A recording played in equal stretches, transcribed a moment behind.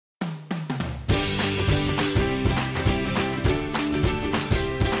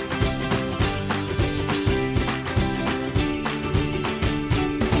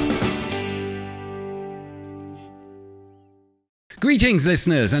Greetings,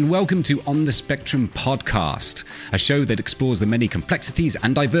 listeners, and welcome to On the Spectrum podcast, a show that explores the many complexities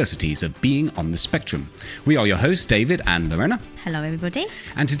and diversities of being on the spectrum. We are your hosts, David and Lorena. Hello, everybody.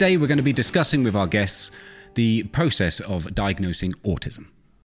 And today we're going to be discussing with our guests the process of diagnosing autism.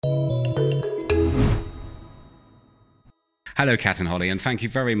 Hello, Kat and Holly, and thank you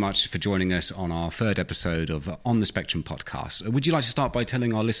very much for joining us on our third episode of On the Spectrum podcast. Would you like to start by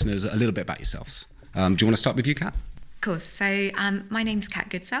telling our listeners a little bit about yourselves? Do you want to start with you, Kat? Of course. So my name's Kat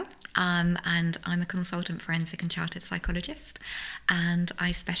Goodsell, and I'm a consultant forensic and chartered psychologist, and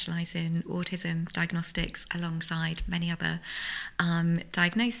I specialise in autism diagnostics alongside many other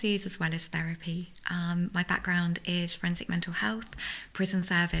diagnoses as well as therapy. My background is forensic mental health, prison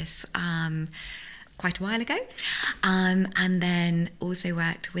service, quite a while ago, and then also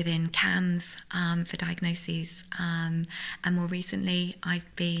worked within CAMS for diagnoses, and more recently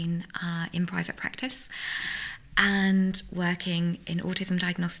I've been in private practice and working in autism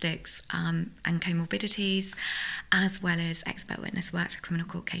diagnostics and comorbidities, as well as expert witness work for criminal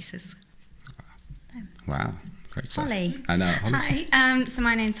court cases. Wow, great stuff. Holly. I know, Holly. Hi, so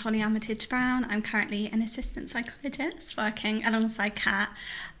my name's Holly Armitage-Brown. I'm currently an assistant psychologist working alongside Kat.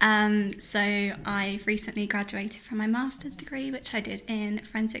 So I've recently graduated from my master's degree, which I did in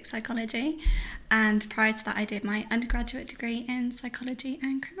forensic psychology. And prior to that, I did my undergraduate degree in psychology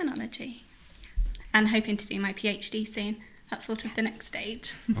and criminology. And hoping to do my PhD soon. That's sort of the next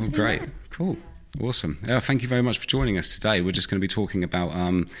stage. Oh, great. Cool. Awesome. Thank you very much for joining us today. We're just going to be talking about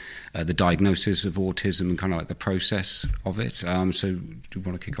the diagnosis of autism and kind of like the process of it. So do you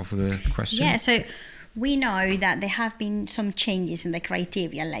want to kick off with a question? Yeah, so we know that there have been some changes in the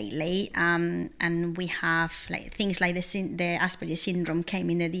criteria lately, and we have things like the Asperger's syndrome came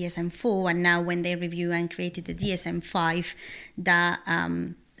in the DSM-4, and now when they review and created the DSM-5, that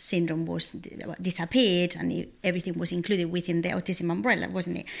syndrome was disappeared and everything was included within the autism umbrella,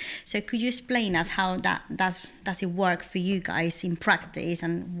 wasn't it? So could you explain us how that does it work for you guys in practice,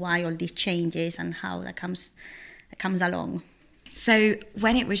 and why all these changes and how that comes along? So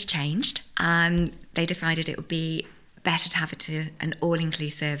when it was changed, they decided it would be better to have it an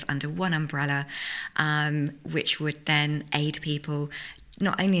all-inclusive under one umbrella, which would then aid people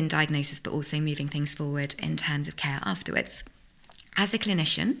not only in diagnosis but also moving things forward in terms of care afterwards. As a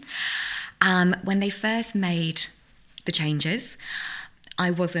clinician, when they first made the changes,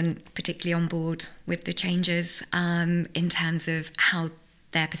 I wasn't particularly on board with the changes in terms of how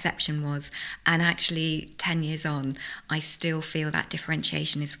their perception was. And actually, 10 years on, I still feel that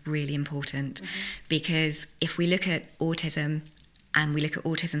differentiation is really important. Because if we look at autism and we look at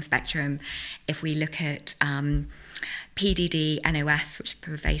autism spectrum, if we look at PDD, NOS, which is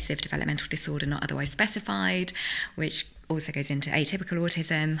pervasive developmental disorder not otherwise specified, which also goes into atypical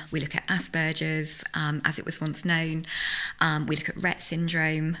autism. We look at Asperger's, as it was once known. We look at Rett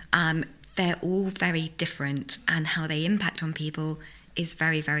syndrome. They're all very different, and how they impact on people is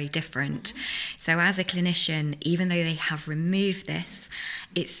very, very different. So as a clinician, even though they have removed this,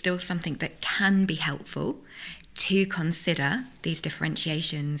 it's still something that can be helpful to consider these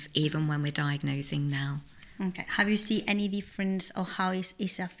differentiations even when we're diagnosing now. Okay. Have you seen any difference or how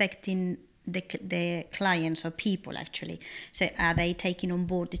it's affecting the clients or people actually? So are they taking on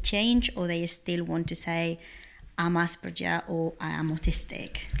board the change, or they still want to say, I'm Asperger or I am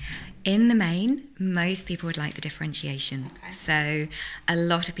autistic? In the main, most people would like the differentiation. Okay. So a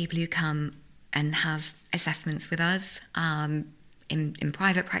lot of people who come and have assessments with us in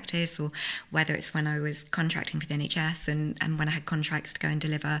private practice, or whether it's when I was contracting for the NHS and when I had contracts to go and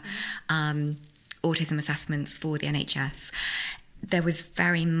deliver autism assessments for the NHS, there was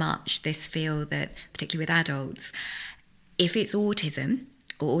very much this feel that, particularly with adults, if it's autism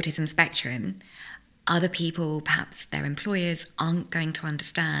or autism spectrum, other people, perhaps their employers, aren't going to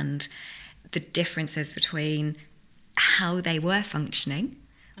understand the differences between how they were functioning,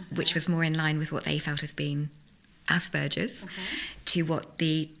 which was more in line with what they felt as being Asperger's, to what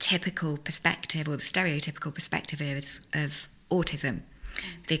the typical perspective or the stereotypical perspective is of autism,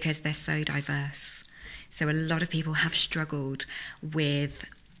 because they're so diverse. So a lot of people have struggled with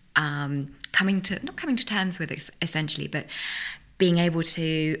not coming to terms with it, essentially, but being able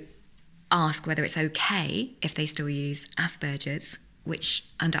to ask whether it's okay if they still use Asperger's, which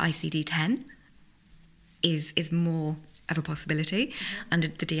under ICD-10 is more of a possibility. Under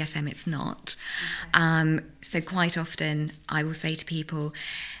the DSM, it's not. So quite often, I will say to people,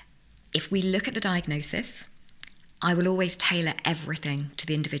 if we look at the diagnosis, I will always tailor everything to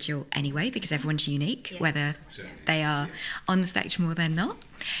the individual anyway, because everyone's unique, whether they are on the spectrum or they're not.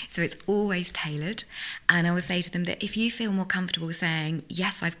 So it's always tailored. And I will say to them that if you feel more comfortable saying,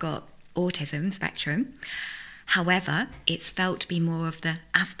 yes, I've got autism spectrum, However, it's felt to be more of the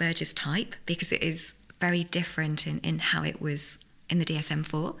Asperger's type because it is very different in how it was in the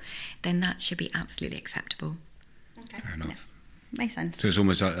DSM-4, then that should be absolutely acceptable. Okay. Fair enough. Yeah. Makes sense. So it's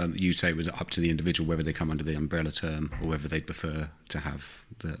almost you say it was up to the individual whether they come under the umbrella term or whether they'd prefer to have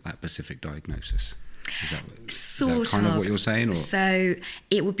that specific diagnosis. Is that kind of what you're saying? Or? So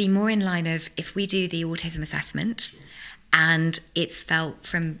it would be more in line of if we do the autism assessment and it's felt,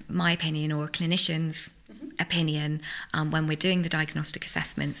 from my opinion or a clinician's opinion, when we're doing the diagnostic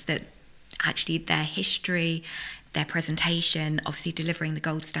assessments, that actually their history, their presentation, obviously delivering the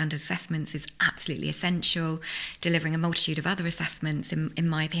gold standard assessments is absolutely essential. Delivering a multitude of other assessments, in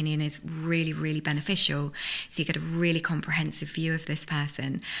my opinion, is really, really beneficial. So you get a really comprehensive view of this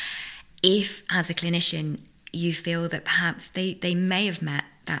person. If, as a clinician, you feel that perhaps they may have met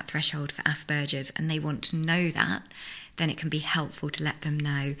that threshold for Asperger's and they want to know that, then it can be helpful to let them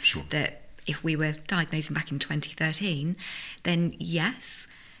know that if we were diagnosing back in 2013, then yes,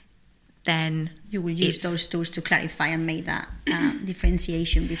 then you will use those tools to clarify and make that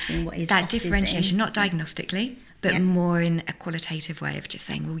differentiation between what is that autism. Differentiation, not diagnostically, but more in a qualitative way of just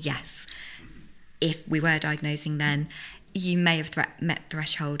saying, well, yes, if we were diagnosing then, you may have met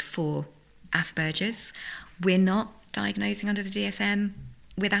threshold for Asperger's. We're not diagnosing under the DSM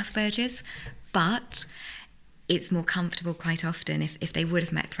with Asperger's, but it's more comfortable quite often if they would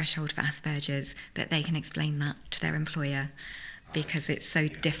have met threshold for Asperger's that they can explain that to their employer, because it's so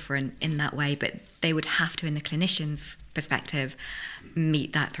different in that way. But they would have to, in the clinician's perspective,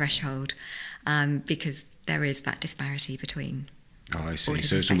 meet that threshold because there is that disparity between. Oh, I see.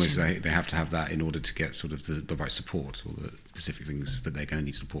 So it's almost they have to have that in order to get sort of the right support or the specific things that they're going to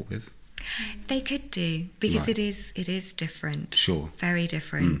need support with. They could do, because it is different. Sure. Very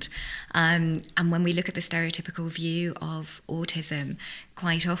different. And when we look at the stereotypical view of autism,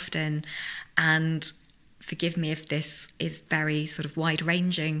 quite often, and forgive me if this is very sort of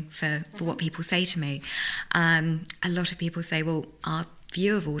wide-ranging for what people say to me, a lot of people say, well, our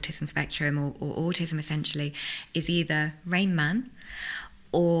view of autism spectrum or autism essentially is either Rain Man,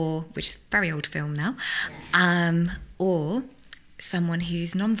 or, which is a very old film now, or someone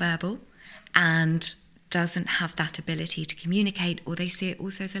who's non-verbal and doesn't have that ability to communicate, or they see it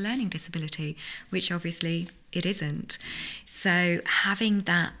also as a learning disability, which obviously it isn't. So having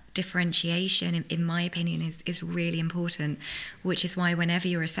that differentiation, in my opinion, is really important, which is why whenever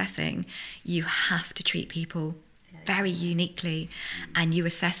you're assessing, you have to treat people very uniquely, and you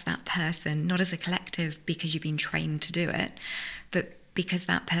assess that person not as a collective because you've been trained to do it, but because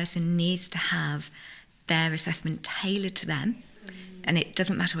that person needs to have their assessment tailored to them. And it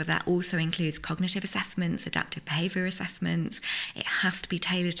doesn't matter whether that also includes cognitive assessments, adaptive behaviour assessments. It has to be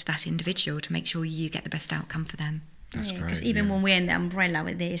tailored to that individual to make sure you get the best outcome for them. That's great. Because even when we're in the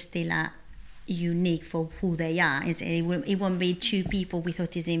umbrella, they're still unique for who they are. It won't be two people with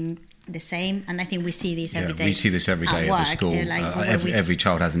autism the same, and I think we see this every day. We see this every day at the school. Every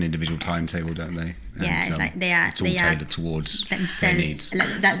child has an individual timetable, don't they? And, it's like it's all tailored towards themselves. Their needs.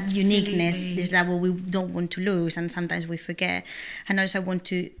 Like that uniqueness is like what we don't want to lose, and sometimes we forget. And also, I want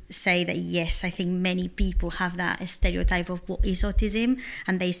to say that yes, I think many people have that stereotype of what is autism,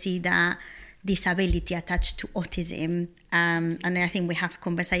 and they see that disability attached to autism. And I think we have a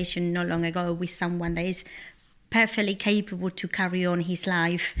conversation not long ago with someone that is perfectly capable to carry on his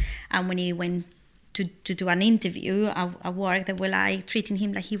life, and when he went to do an interview at work, they were like treating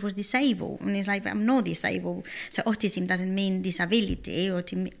him like he was disabled, and he's like, I'm not disabled. So autism doesn't mean disability.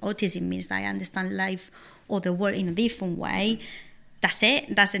 Autism means that I understand life or the world in a different way. That's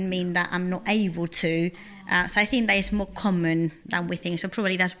it. Doesn't mean that I'm not able to. So I think that is more common than we think. So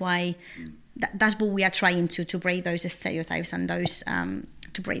probably that's why that's what we are trying to break those stereotypes and those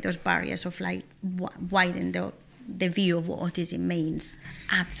to break those barriers of like widen the view of what autism means.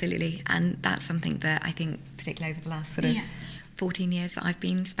 Absolutely. And that's something that I think, particularly over the last sort of 14 years that I've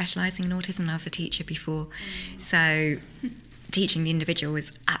been specialising in autism, and I was a teacher before. So teaching the individual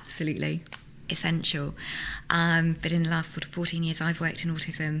is absolutely essential. But in the last sort of 14 years I've worked in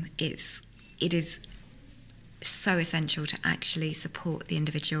autism, it is so essential to actually support the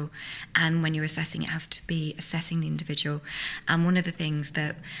individual, and when you're assessing, it has to be assessing the individual. And one of the things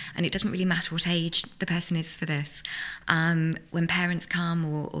that, and it doesn't really matter what age the person is for this, when parents come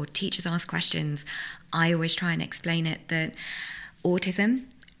or teachers ask questions, I always try and explain it that autism,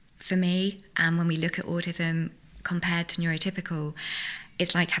 for me, and when we look at autism compared to neurotypical,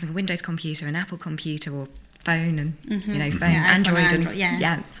 it's like having a Windows computer, an Apple computer, or phone and phone, Android,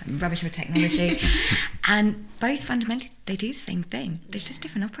 I'm rubbish with technology. And both fundamentally they do the same thing. There's just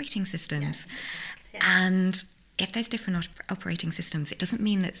different operating systems. And if there's different operating systems, it doesn't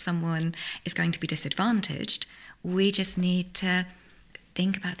mean that someone is going to be disadvantaged. We just need to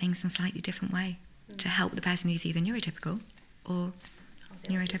think about things in a slightly different way to help the person who's either neurotypical or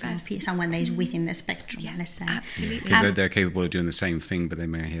neurodiverse. Someone that is within the spectrum, let's say. Absolutely. Because they're capable of doing the same thing, but they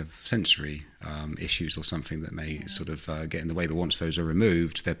may have sensory issues or something that may sort of get in the way. But once those are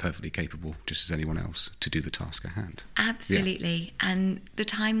removed, they're perfectly capable, just as anyone else, to do the task at hand. Absolutely. Yeah. And the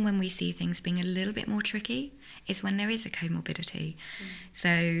time when we see things being a little bit more tricky is when there is a comorbidity.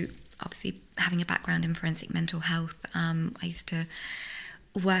 So obviously, having a background in forensic mental health, I used to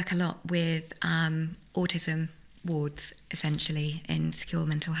work a lot with autism wards, essentially, in secure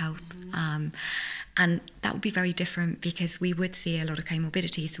mental health. And that would be very different because we would see a lot of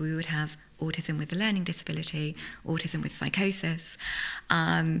comorbidities. So we would have autism with a learning disability, autism with psychosis.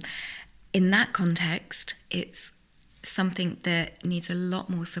 In that context, it's something that needs a lot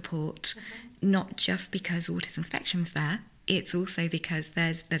more support, not just because autism spectrum's there, it's also because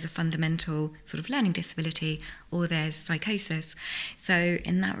there's a fundamental sort of learning disability or there's psychosis. So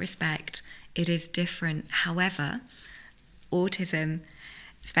in that respect, it is different. However, autism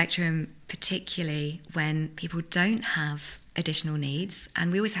spectrum, particularly when people don't have additional needs,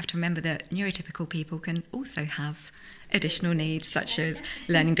 and we always have to remember that neurotypical people can also have additional needs such as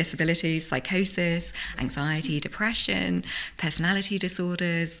learning disabilities, psychosis, anxiety, depression, personality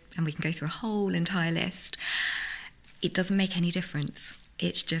disorders, and we can go through a whole entire list. It doesn't make any difference.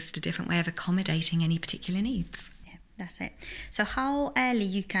 It's just a different way of accommodating any particular needs. That's it. So how early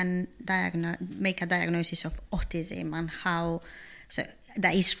you can make a diagnosis of autism and how so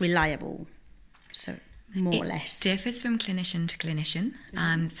that is reliable, so more or less? It differs from clinician to clinician.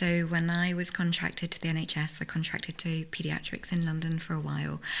 So when I was contracted to the NHS, I contracted to paediatrics in London for a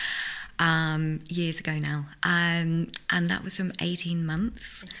while, years ago now. And that was from 18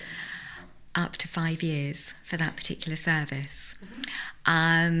 months up to 5 years for that particular service.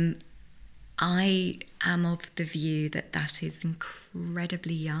 I am of the view that is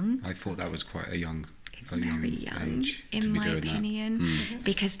incredibly young. I thought that was quite a young age, in my opinion,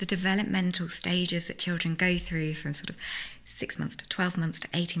 because the developmental stages that children go through from sort of 6 months to 12 months to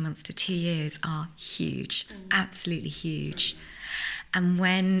 18 months to 2 years are huge, absolutely huge. And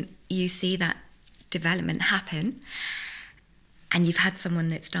when you see that development happen, and you've had someone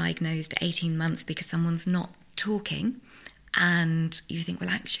that's diagnosed at 18 months because someone's not talking, and you think, well,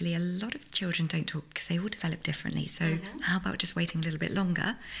 actually, a lot of children don't talk because they all develop differently. So how about just waiting a little bit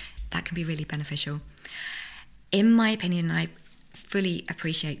longer? That can be really beneficial. In my opinion, I fully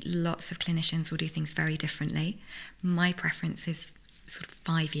appreciate lots of clinicians will do things very differently. My preference is sort of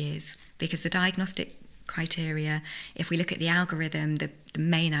 5 years because the diagnostic criteria, if we look at the algorithm, the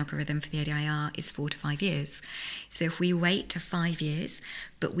main algorithm for the ADIR is 4 to 5 years. So if we wait to 5 years,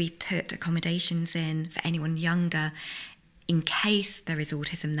 but we put accommodations in for anyone younger, in case there is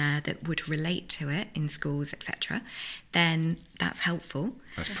autism there that would relate to it in schools, etc., then that's helpful.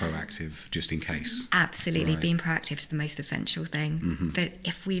 That's proactive, just in case. Absolutely, right. Being proactive is the most essential thing. But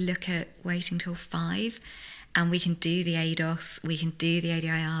if we look at waiting till 5, and we can do the ADOS, we can do the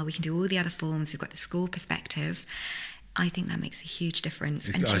ADIR, we can do all the other forms, we've got the school perspective, I think that makes a huge difference.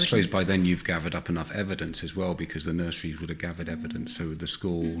 And I suppose by then you've gathered up enough evidence as well, because the nurseries would have gathered evidence, so with the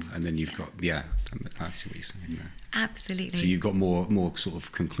school, and then you've got, I see what you're saying there. Absolutely. So you've got more sort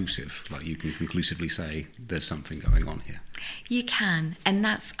of conclusive, like you can conclusively say there's something going on here. You can, and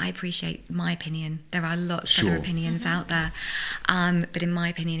I appreciate my opinion. There are lots of other opinions out there, but in my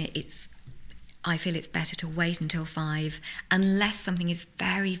opinion, I feel it's better to wait until 5 unless something is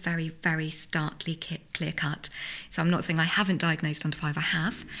very, very, very starkly clear-cut. So I'm not saying I haven't diagnosed under 5, I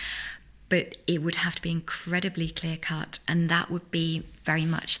have, but it would have to be incredibly clear-cut, and that would be very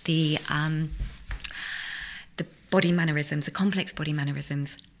much the body mannerisms, the complex body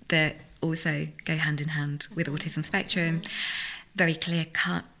mannerisms that also go hand in hand with autism spectrum. Very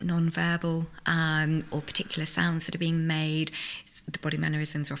clear-cut, non-verbal, or particular sounds that are being made. The body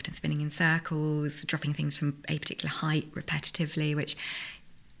mannerisms are often spinning in circles, dropping things from a particular height repetitively, which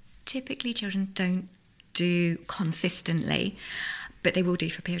typically children don't do consistently, but they will do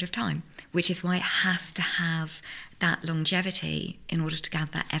for a period of time, which is why it has to have that longevity in order to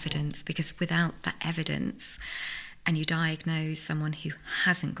gather that evidence, because without that evidence and you diagnose someone who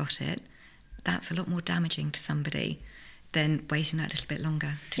hasn't got it, that's a lot more damaging to somebody than waiting that little bit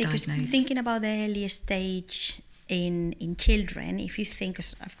longer to diagnose. Thinking about the earliest stage in children, if you think,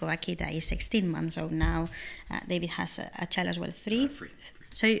 I've got a kid that is 16 months old now, David has a child as well, 3.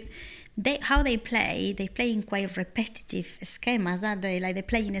 So how they play in quite repetitive schemas that they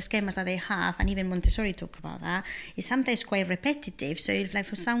play in schemas that they have, and even Montessori talk about that. It's sometimes quite repetitive. So if like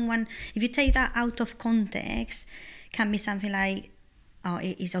for someone, if you take that out of context, can be something like, oh,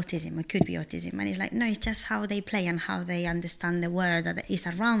 it's autism, it could be autism. And it's like, no, it's just how they play and how they understand the world that is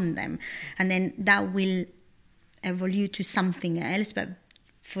around them. And then that will evolve to something else. But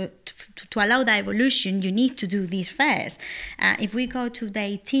to allow that evolution, you need to do this first. If we go to the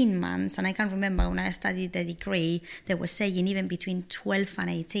 18 months, and I can remember when I studied the degree, they were saying even between 12 and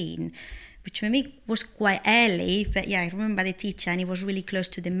 18, which for me was quite early, but yeah, I remember the teacher, and it was really close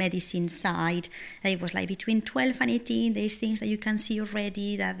to the medicine side. It was like between 12 and 18, there's things that you can see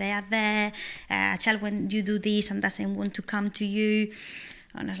already, that they are there. A child, when you do this and doesn't want to come to you,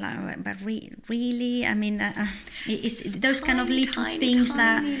 and I was like, but really? I mean, it's those kind of little things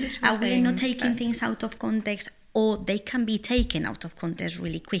that are we not taking things out of context, or they can be taken out of context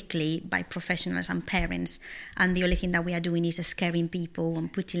really quickly by professionals and parents, and the only thing that we are doing is scaring people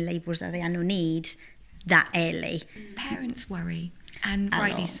and putting labels that they are no needs that early. Parents worry, and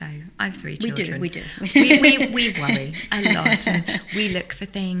rightly so. I have 3 children. We do. we worry a lot, and we look for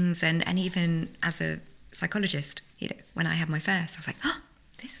things, and even as a psychologist, when I had my first, I was like, oh,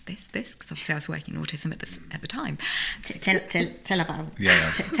 this, because obviously I was working in autism at the time. Tell about. Yeah.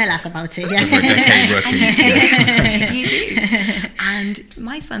 Tell us about it. Yeah. For a decade working together. You do. And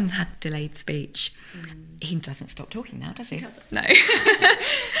my son had delayed speech. He doesn't stop talking now, does he? He doesn't. No.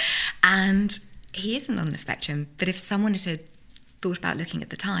 And he isn't on the spectrum, but if someone had thought about looking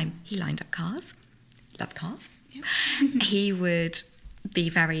at the time, he lined up cars. Loved cars. Yep. He would be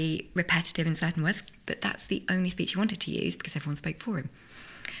very repetitive in certain words, but that's the only speech he wanted to use because everyone spoke for him.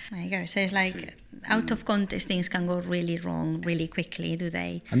 There you go. So it's like out of context, things can go really wrong really quickly, do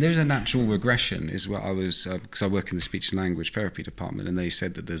they? And there's a natural regression, is what I was, because I work in the speech and language therapy department, and they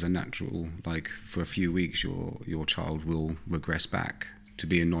said that there's a natural, like for a few weeks, your child will regress back to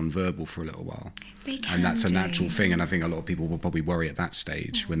being non-verbal for a little while. And that's a natural thing, and I think a lot of people will probably worry at that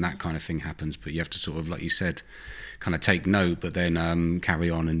stage when that kind of thing happens, but you have to sort of, like you said, kind of take note, but then carry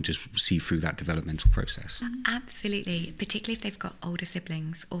on and just see through that developmental process. Absolutely, particularly if they've got older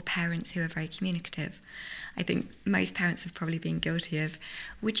siblings or parents who are very communicative. I think most parents have probably been guilty of,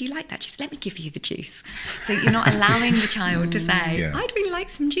 would you like that juice? Let me give you the juice. So you're not allowing the child to say, I'd really like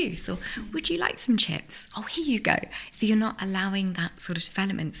some juice, or would you like some chips? Oh, here you go. So you're not allowing that sort of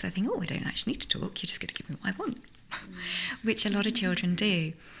development. So they think, I don't actually need to talk, you're just going to give me what I want, which a lot of children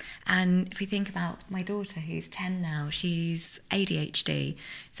do. And if we think about my daughter, who's 10 now, she's ADHD,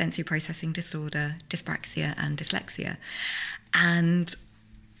 sensory processing disorder, dyspraxia and dyslexia. And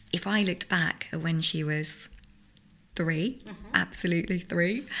if I looked back at when she was 3, absolutely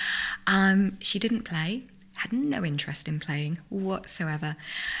 3, she didn't play, had no interest in playing whatsoever.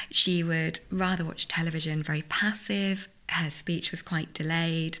 She would rather watch television, very passive. Her speech was quite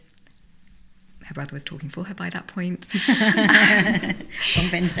delayed. Her brother was talking for her by that point.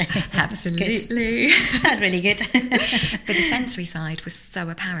 Compensating. Absolutely. That's really good. But the sensory side was so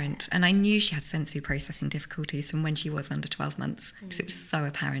apparent. And I knew she had sensory processing difficulties from when she was under 12 months, because it was so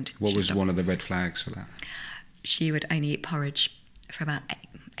apparent. What was one of the red flags for that? She would only eat porridge for about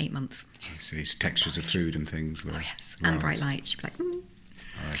 8 months. I see. Textures of food and things. Oh, yes. And bright light. She'd be like, Oh,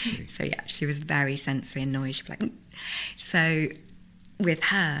 I see. So, yeah, she was very sensory and noisy. She'd be like, So with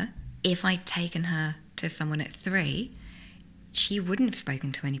her, if I'd taken her to someone at 3, she wouldn't have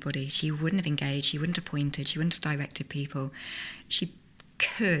spoken to anybody. She wouldn't have engaged. She wouldn't have pointed. She wouldn't have directed people. She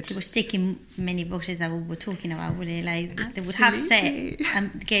could. She was ticking many boxes that we were talking about, really. Like they would have said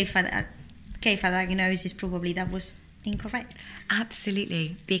and gave her diagnosis probably that was incorrect.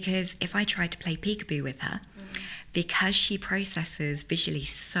 Absolutely, because if I tried to play peekaboo with her, because she processes visually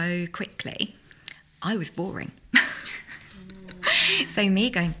so quickly, I was boring. So me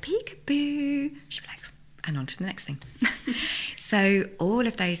going, peekaboo, she'd be like, and on to the next thing. So all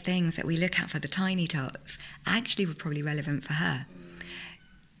of those things that we look at for the tiny tots actually were probably relevant for her.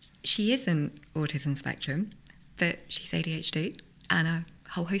 She isn't autism spectrum, but she's ADHD and a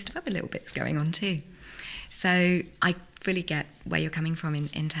whole host of other little bits going on too. So I fully get where you're coming from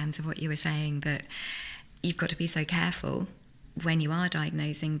in terms of what you were saying, that you've got to be so careful when you are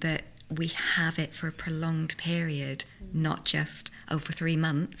diagnosing that we have it for a prolonged period, not just, for 3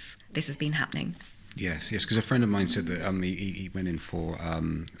 months, this has been happening. Yes, because a friend of mine said that he went in for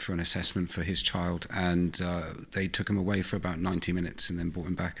an assessment for his child, and they took him away for about 90 minutes and then brought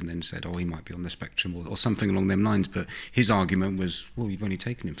him back and then said, he might be on the spectrum or something along them lines. But his argument was, well, you've only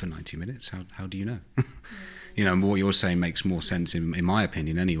taken him for 90 minutes. How do you know? And what you're saying makes more sense, in my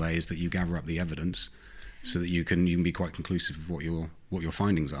opinion anyway, is that you gather up the evidence so that you can be quite conclusive of what your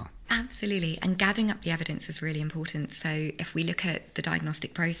findings are. Absolutely, and gathering up the evidence is really important. So if we look at the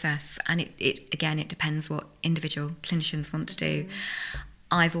diagnostic process, and it depends what individual clinicians want to do.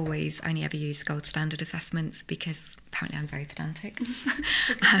 I've always only ever used gold standard assessments because apparently I'm very pedantic.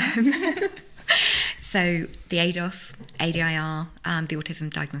 So the ADOS, ADIR, the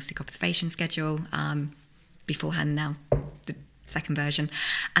Autism Diagnostic Observation Schedule, beforehand now, the second version,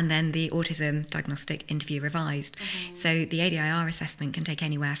 and then the Autism Diagnostic Interview Revised. So the ADIR assessment can take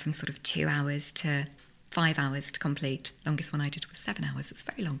anywhere from sort of 2 hours to 5 hours to complete. Longest one I did was 7 hours. It's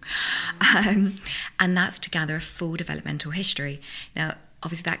very long. And that's to gather a full developmental history. Now,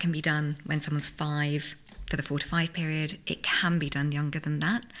 obviously that can be done when someone's 5 for the 4 to 5 period. It can be done younger than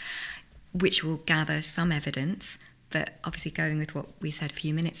that, which will gather some evidence. But obviously going with what we said a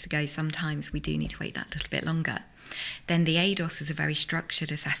few minutes ago, sometimes we do need to wait that little bit longer. Then the ADOS is a very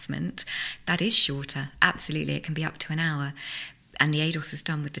structured assessment. That is shorter. Absolutely, it can be up to an hour. And the ADOS is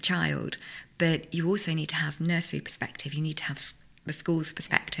done with the child. But you also need to have nursery perspective. You need to have the school's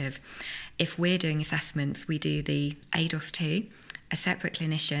perspective. If we're doing assessments, we do the ADOS too. A separate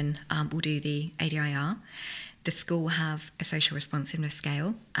clinician will do the ADIR. The school will have a social responsiveness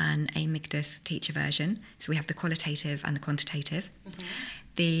scale and a MIGDAS teacher version. So we have the qualitative and the quantitative.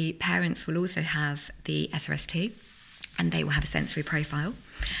 The parents will also have the SRS2, and they will have a sensory profile.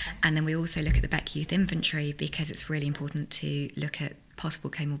 And then we also look at the Beck Youth Inventory because it's really important to look at possible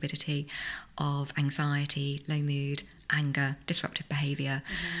comorbidity of anxiety, low mood, anger, disruptive behaviour,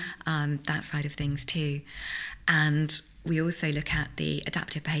 that side of things too. And we also look at the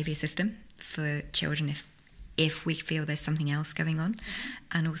adaptive behaviour system for children if we feel there's something else going on,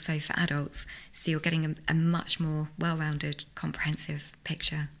 and also for adults. So you're getting a much more well-rounded, comprehensive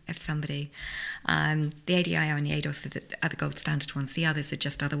picture of somebody. The ADIR and the ADOS are the gold standard ones. The others are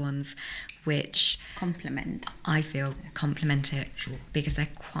just other ones which I feel complement it, because they're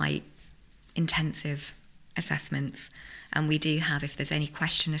quite intensive assessments. And we do have, if there's any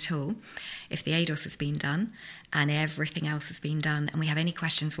question at all, if the ADOS has been done and everything else has been done, and we have any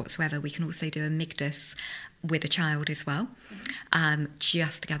questions whatsoever, we can also do a MIGDAS with a child as well,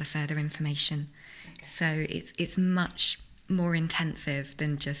 just to gather further information. So it's much more intensive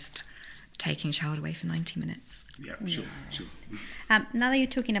than just taking a child away for 90 minutes. Yeah, sure. Now that you're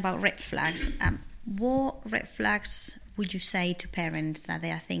talking about red flags, what red flags would you say to parents that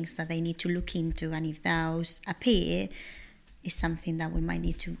there are things that they need to look into, and if those appear, is something that we might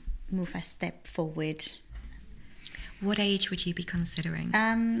need to move a step forward? What age would you be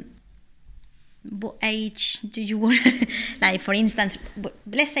considering? What age do you want? Like, for instance,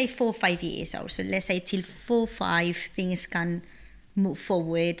 let's say 4 or 5 years old. So let's say till 4 or 5 things can move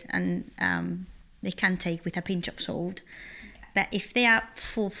forward, and they can take with a pinch of salt. But if they are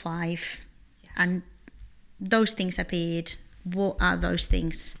 4 or 5 and those things appeared, what are those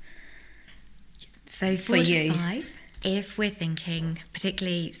things? So 4 to 5, if we're thinking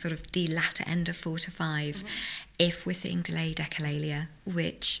particularly sort of the latter end of 4 to 5, if we're seeing delayed echolalia,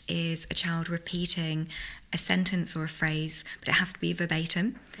 which is a child repeating a sentence or a phrase, but it has to be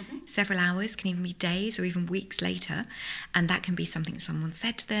verbatim, several hours, can even be days or even weeks later, and that can be something someone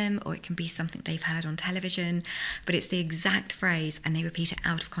said to them, or it can be something they've heard on television, but it's the exact phrase and they repeat it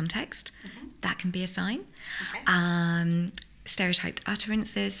out of context. That can be a sign. Stereotyped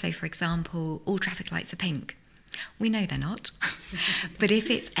utterances, so for example, all traffic lights are pink. We know they're not. But if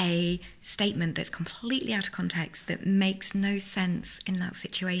it's a statement that's completely out of context, that makes no sense in that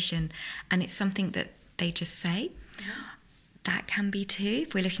situation, and it's something that they just say, that can be too,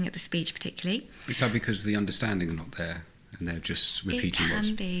 if we're looking at the speech particularly. Is that because the understanding is not there and they're just repeating what's... It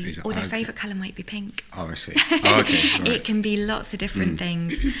can be. Or their favourite colour might be pink. Oh, I see. Oh, okay. Right. It can be lots of different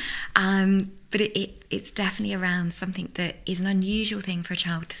things. But it's definitely around something that is an unusual thing for a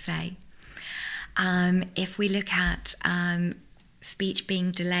child to say. If we look at speech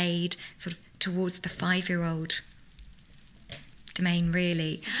being delayed sort of towards the 5-year-old domain,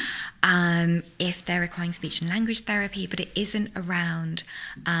 really, if they're requiring speech and language therapy, but it isn't around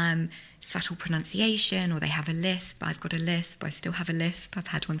subtle pronunciation, or they have a lisp. I've got a lisp. I still have a lisp. I've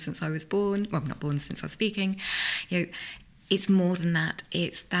had one since I was born. Well, not born, since I was speaking. It's more than that.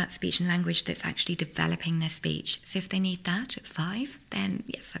 It's that speech and language that's actually developing their speech. So if they need that at 5, then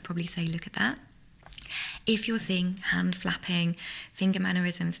yes, I'd probably say look at that. If you're seeing hand flapping, finger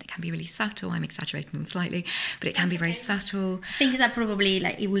mannerisms, it can be really subtle. I'm exaggerating them slightly, but it can be very subtle. Things that probably,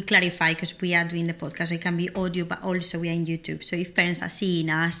 like, it will clarify, because we are doing the podcast, so it can be audio, but also we are in YouTube. So if parents are seeing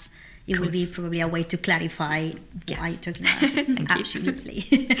us, it will be probably a way to clarify what I'm talking about.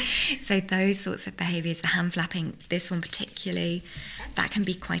 Absolutely. So those sorts of behaviours, the hand flapping, this one particularly, that can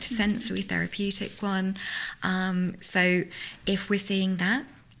be quite a sensory therapeutic one. So if we're seeing that,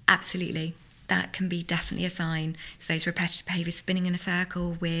 absolutely, that can be definitely a sign. So those repetitive behaviours, spinning in a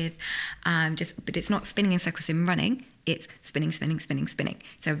circle with but it's not spinning in circles in running, it's spinning.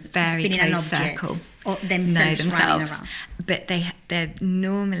 So very spinning close an object, circle. or themselves running around. But they're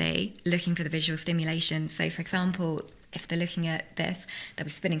normally looking for the visual stimulation. So for example, if they're looking at this, they'll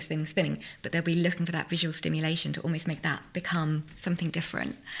be spinning, but they'll be looking for that visual stimulation to almost make that become something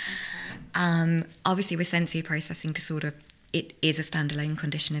different. Okay. Obviously with sensory processing disorder, it is a standalone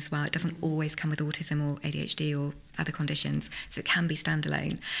condition as well. It doesn't always come with autism or ADHD or other conditions, so it can be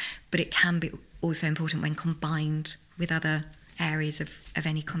standalone, but it can be also important when combined with other areas of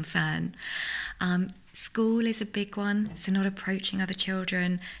any concern. School is a big one, so not approaching other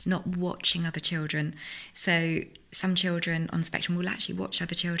children, not watching other children. So some children on spectrum will actually watch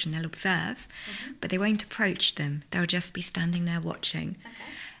other children, they'll observe, but they won't approach them. They'll just be standing there watching.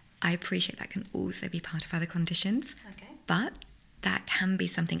 Okay. I appreciate that can also be part of other conditions. Okay. But that can be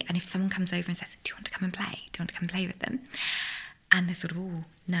something, and if someone comes over and says, do you want to come and play? Do you want to come and play with them? And they're sort of, oh,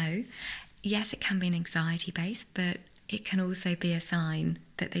 no. Yes, it can be an anxiety base, but it can also be a sign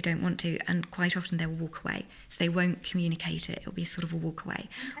that they don't want to, and quite often they will walk away. So they won't communicate it. It'll be sort of a walk away.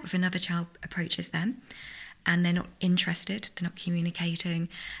 Okay. If another child approaches them and they're not interested, they're not communicating,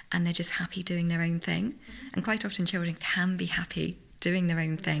 and they're just happy doing their own thing. Mm-hmm. And quite often children can be happy doing their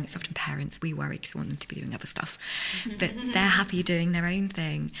own thing. It's often parents, we worry because we want them to be doing other stuff. But they're happy doing their own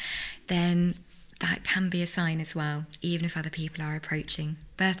thing. Then that can be a sign as well, even if other people are approaching.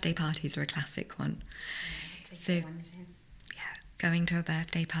 Birthday parties are a classic one. So, going to a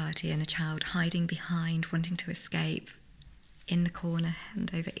birthday party and a child hiding behind, wanting to escape, in the corner, hand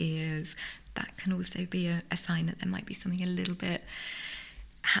over ears, that can also be a sign that there might be something a little bit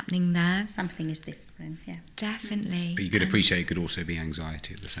happening there. Something is different, yeah. Definitely. But you could appreciate it could also be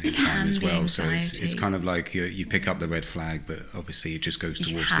anxiety at the same time as well. Anxiety. So it's kind of like you pick up the red flag, but obviously it just goes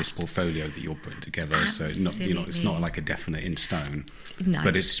towards this portfolio that you're putting together. Absolutely. So it's not like a definite in stone. No.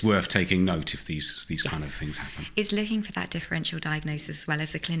 But it's worth taking note if these kind of things happen. It's looking for that differential diagnosis as well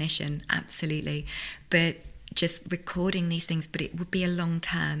as a clinician, absolutely. But just recording these things, but it would be a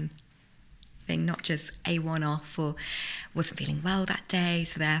long-term thing, not just a one-off or wasn't feeling well that day,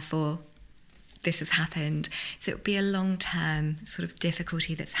 so therefore this has happened. So it would be a long-term sort of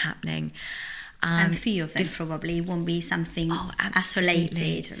difficulty that's happening. And few of them probably won't be something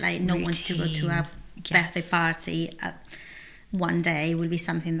isolated, like no one to go to a birthday party one day will be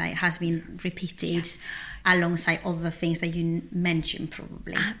something that has been repeated alongside other things that you mentioned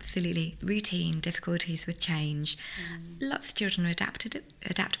probably. Absolutely. Routine, difficulties with change. Lots of children are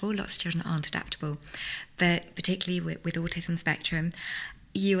adaptable, lots of children aren't adaptable. But particularly with autism spectrum,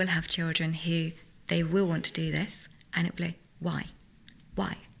 you will have children who they will want to do this and it will be,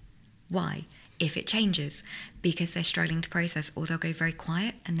 why? If it changes, because they're struggling to process, or they'll go very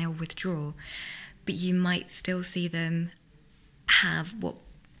quiet and they'll withdraw. But you might still see them have what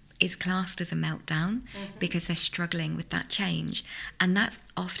is classed as a meltdown because they're struggling with that change. And that's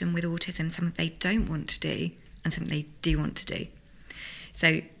often with autism something they don't want to do and something they do want to do.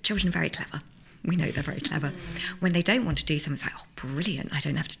 So children are very clever. We know they're very clever. When they don't want to do something, it's like, oh, brilliant, I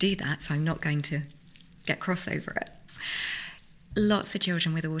don't have to do that, so I'm not going to get cross over it. Lots of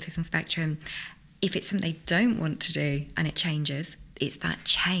children with autism spectrum, if it's something they don't want to do and it changes, it's that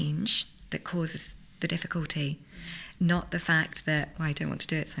change that causes the difficulty. Not the fact that, well, I don't want to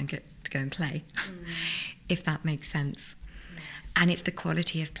do it, so I get to go and play, if that makes sense. And it's the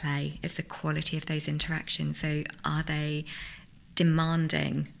quality of play, it's the quality of those interactions. So are they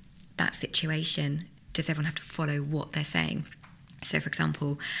demanding that situation? Does everyone have to follow what they're saying? So, for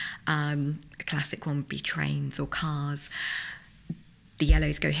example, a classic one would be trains or cars. The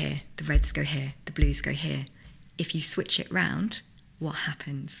yellows go here, the reds go here, the blues go here. If you switch it round, what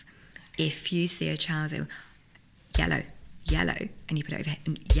happens? If you see a child who, yellow, and you put it over here,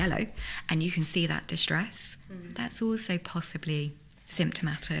 and yellow, and you can see that distress, that's also possibly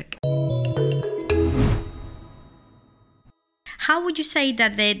symptomatic. How would you say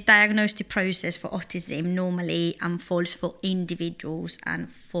that the diagnostic process for autism normally unfolds for individuals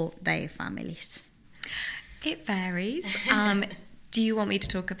and for their families? It varies. Do you want me to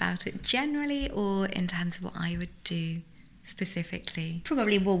talk about it generally or in terms of what I would do specifically?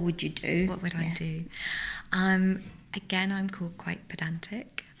 Probably what would you do? What would I do? Again, I'm called quite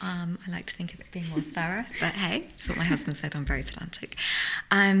pedantic. I like to think of it being more thorough, but hey, that's what my husband said, I'm very pedantic.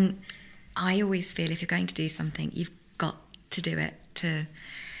 I always feel if you're going to do something, you've got to do it to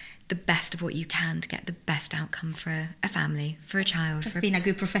the best of what you can to get the best outcome for a family, for a child. That's been a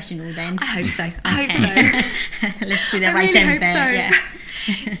good professional then. I hope so. I hope so. Let's put the right terms there. So.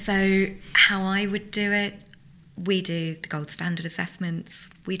 Yeah. So how I would do it, we do the gold standard assessments,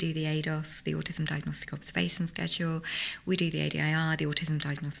 we do the ADOS, the Autism Diagnostic Observation Schedule, we do the ADIR, the Autism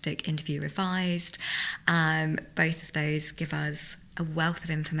Diagnostic Interview Revised. Both of those give us a wealth of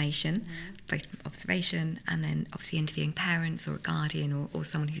information, both observation and then obviously interviewing parents or a guardian or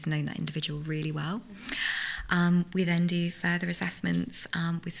someone who's known that individual really well. We then do further assessments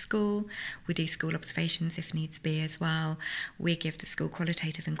with school. We do school observations if needs be as well. We give the school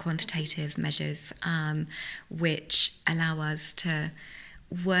qualitative and quantitative measures which allow us to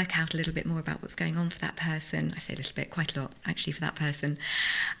work out a little bit more about what's going on for that person. I say a little bit, quite a lot actually for that person.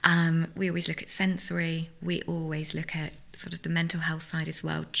 We always look at sensory. We always look at sort of the mental health side as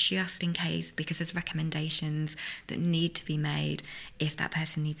well, just in case, because there's recommendations that need to be made if that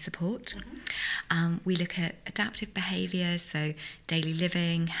person needs support. We look at adaptive behaviour, so daily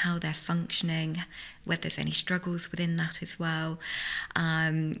living, how they're functioning, whether there's any struggles within that as well.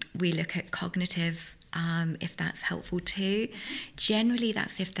 We look at cognitive, if that's helpful too. Generally,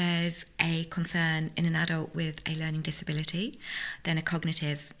 that's if there's a concern in an adult with a learning disability, then a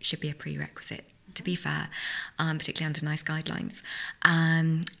cognitive should be a prerequisite, to be fair, particularly under NICE guidelines.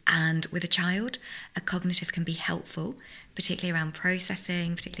 And with a child, a cognitive can be helpful, particularly around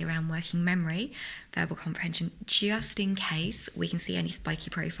processing, particularly around working memory, verbal comprehension, just in case we can see any spiky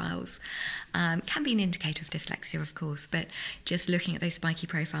profiles. Can be an indicator of dyslexia, of course, but just looking at those spiky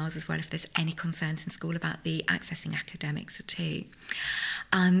profiles as well, if there's any concerns in school about the accessing academics too.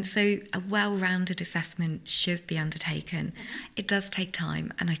 So a well-rounded assessment should be undertaken. It does take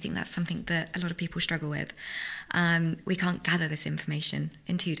time, and I think that's something that a lot of people struggle with. We can't gather this information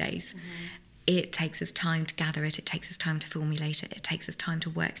in 2 days. It takes us time to gather it, it takes us time to formulate it, it takes us time to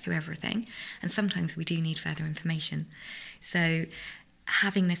work through everything, and sometimes we do need further information. So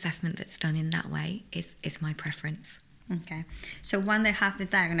having an assessment that's done in that way is my preference. Okay. So when they have the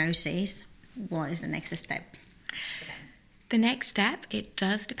diagnosis, what is the next step? The next step, it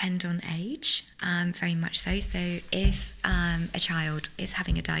does depend on age, very much so. So if a child is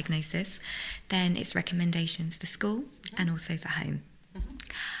having a diagnosis, then it's recommendations for school and also for home.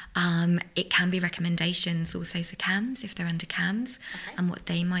 It can be recommendations also for CAMS, if they're under CAMS, and what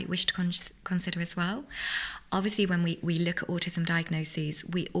they might wish to consider as well. Obviously, when we look at autism diagnoses,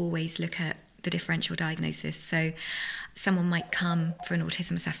 we always look at the differential diagnosis. So someone might come for an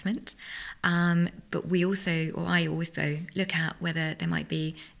autism assessment, but we also, or I also, look at whether there might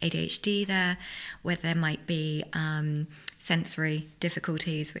be ADHD there, whether there might be sensory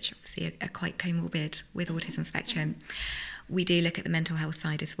difficulties, which obviously are quite comorbid with autism spectrum. We do look at the mental health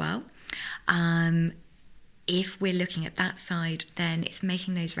side as well. If we're looking at that side, then it's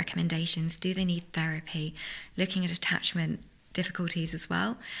making those recommendations. Do they need therapy? Looking at attachment difficulties as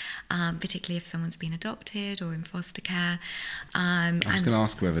well, particularly if someone's been adopted or in foster care. I was going to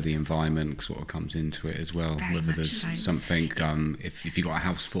ask whether the environment sort of comes into it as well, whether there's something, if you've got a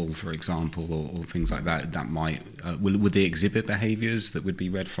house full, for example, or things like that, that might, would they exhibit behaviours that would be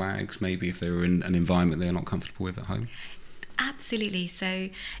red flags, maybe if they were in an environment they're not comfortable with at home? Absolutely. So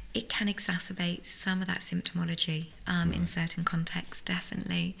it can exacerbate some of that symptomology in certain contexts,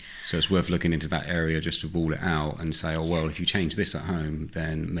 definitely. So it's worth looking into that area just to rule it out and say, oh, well, if you change this at home,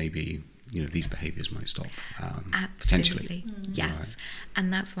 then maybe, these behaviours might stop, potentially. Yes. Right.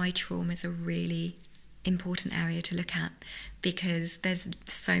 And that's why trauma is a really important area to look at, because there's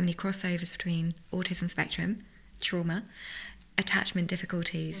so many crossovers between autism spectrum, trauma, attachment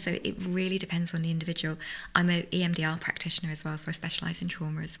difficulties, so it really depends on the individual. I'm an EMDR practitioner as well, so I specialise in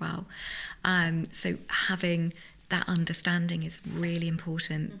trauma as well. So having that understanding is really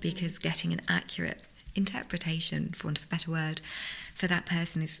important, because getting an accurate interpretation, for want of a better word, for that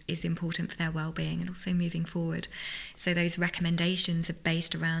person is important for their well-being and also moving forward. So those recommendations are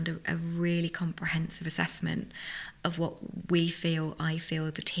based around a really comprehensive assessment of what I feel, my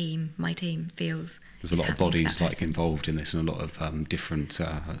team feels. There's a lot of bodies involved in this, and a lot of different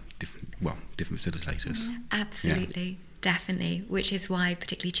facilitators. Absolutely, definitely. Which is why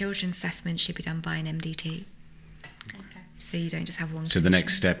particularly children's assessments should be done by an MDT. So you don't just have one. So the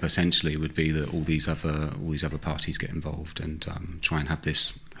next step essentially would be that all these other parties get involved and try and have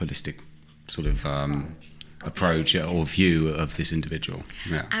this holistic sort of approach or view of this individual.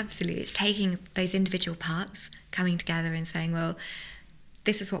 Yeah. Absolutely, it's taking those individual parts, coming together and saying, well,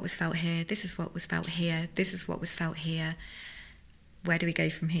 this is what was felt here, this is what was felt here, this is what was felt here. Where do we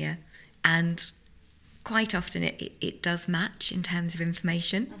go from here? And quite often it does match in terms of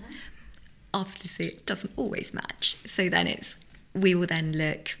information. Obviously, it doesn't always match. So then we will then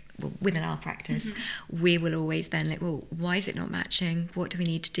look, within our practice, we will always then look, well, why is it not matching? What do we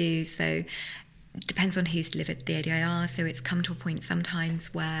need to do? So it depends on who's delivered the ADIR. So it's come to a point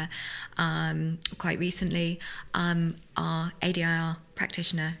sometimes where, quite recently, our ADIR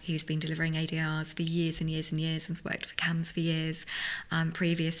practitioner who's been delivering ADRs for years and years and years and has worked for CAMS for years,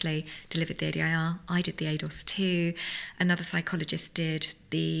 previously delivered the ADIR. I did the ADOS too. Another psychologist did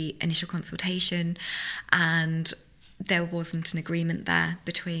the initial consultation, and there wasn't an agreement there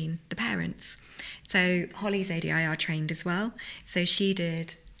between the parents. So Holly's ADIR trained as well. So she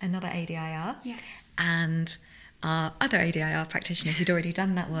did another ADIR, Yes. and our other ADIR practitioner who'd already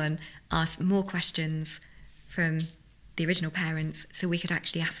done that one asked more questions from the original parents so we could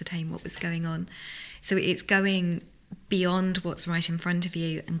actually ascertain what was going on. So it's going beyond what's right in front of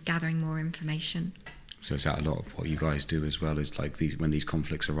you and gathering more information. So is that a lot of what you guys do as well? Is like when these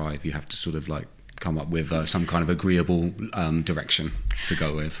conflicts arrive, you have to sort of like come up with some kind of agreeable direction to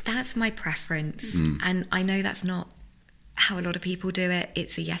go with? That's my preference. And I know that's not how a lot of people do it.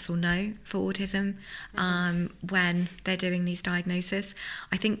 It's a yes or no for autism when they're doing these diagnoses.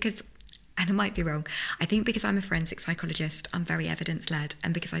 I think because, and I might be wrong, I think because I'm a forensic psychologist, I'm very evidence-led,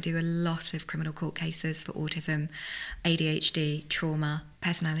 and because I do a lot of criminal court cases for autism, ADHD, trauma,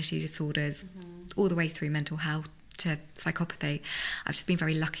 personality disorders, all the way through mental health to psychopathy. I've just been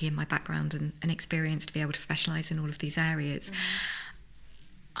very lucky in my background and experience to be able to specialise in all of these areas.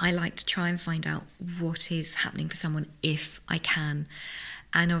 I like to try and find out what is happening for someone if I can.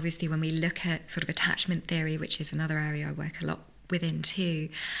 And obviously when we look at sort of attachment theory, which is another area I work a lot within too,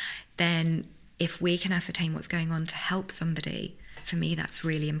 then if we can ascertain what's going on to help somebody, for me that's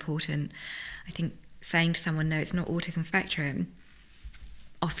really important. I think saying to someone, no, it's not autism spectrum,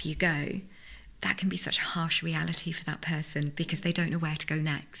 off you go, that can be such a harsh reality for that person because they don't know where to go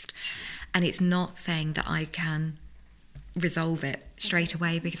next. And it's not saying that I can resolve it straight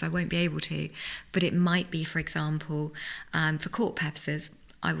away because I won't be able to, but it might be, for example, for court purposes,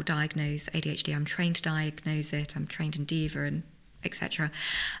 I will diagnose ADHD. I'm trained to diagnose it. I'm trained in DIVA and etc.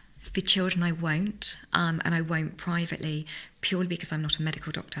 For children, I won't, and I won't privately, purely because I'm not a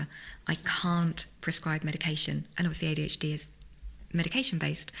medical doctor. I can't prescribe medication, and obviously ADHD is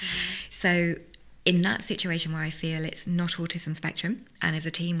medication-based. So in that situation where I feel it's not autism spectrum, and as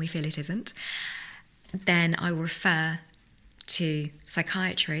a team we feel it isn't, then I will refer to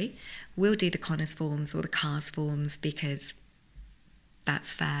psychiatry. We'll do the Connors forms or the CARS forms because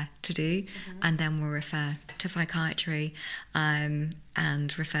that's fair to do, and then we'll refer to psychiatry and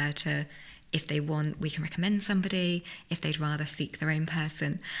refer to, if they want, we can recommend somebody, if they'd rather seek their own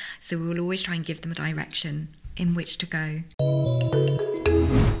person. So we will always try and give them a direction in which to go.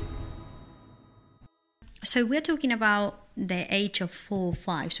 So we're talking about the age of 4 or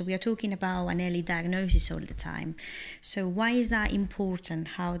 5. So we are talking about an early diagnosis all the time. So why is that important?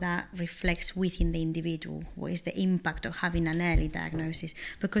 How that reflects within the individual? What is the impact of having an early diagnosis?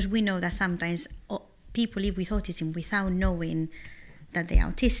 Because we know that sometimes people live with autism without knowing that they're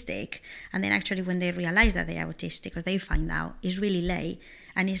autistic. And then actually when they realize that they are autistic or they find out, it's really late.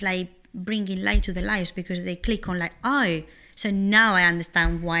 And it's like bringing light to their lives because they click on like, oh, so now I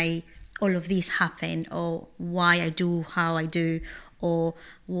understand why all of this happen, or why I do how I do, or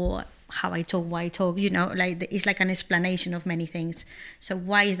how I talk, why I talk, like it's like an explanation of many things. So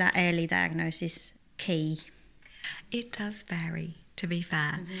why is that early diagnosis key? It does vary, to be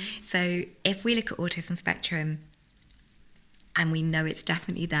fair. So if we look at autism spectrum, and we know it's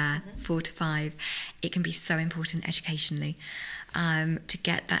definitely there, 4 to 5, it can be so important educationally to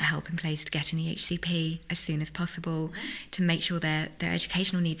get that help in place, to get an EHCP as soon as possible, to make sure their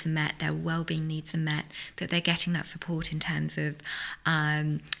educational needs are met, their wellbeing needs are met, that they're getting that support in terms of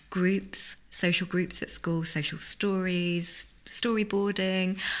groups, social groups at school, social stories,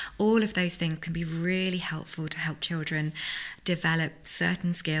 storyboarding. All of those things can be really helpful to help children develop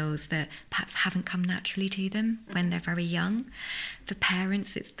certain skills that perhaps haven't come naturally to them when they're very young. For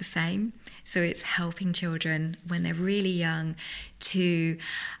parents, it's the same. So it's helping children when they're really young to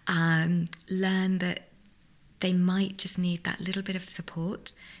learn that they might just need that little bit of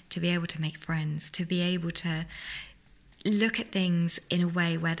support to be able to make friends, to be able to look at things in a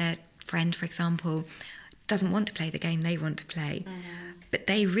way where their friend, for example, doesn't want to play the game they want to play, but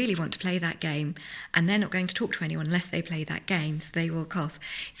they really want to play that game, and they're not going to talk to anyone unless they play that game, so they walk off.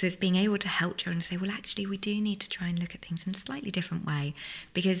 So it's being able to help children say, well, actually, we do need to try and look at things in a slightly different way,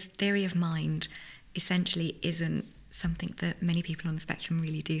 because theory of mind essentially isn't something that many people on the spectrum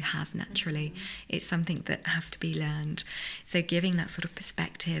really do have naturally. It's something that has to be learned. So giving that sort of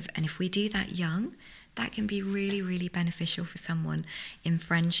perspective, and if we do that young, that can be really, really beneficial for someone in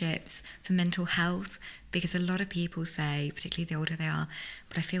friendships, for mental health, because a lot of people say, particularly the older they are,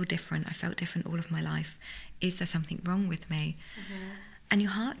 but I feel different, I felt different all of my life. Is there something wrong with me? And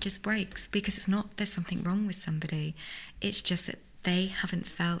your heart just breaks, because it's not there's something wrong with somebody. It's just that they haven't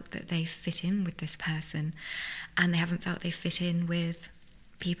felt that they fit in with this person, and they haven't felt they fit in with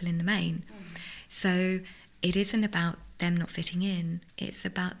people in the main. So it isn't about them not fitting in, it's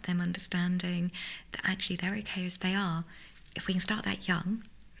about them understanding that actually they're okay as they are. If we can start that young,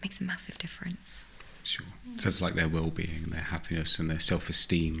 it makes a massive difference. Sure. So it's like their well-being, their happiness and their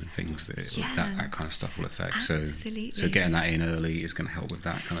self-esteem and things that kind of stuff will affect. Absolutely. So getting that in early is going to help with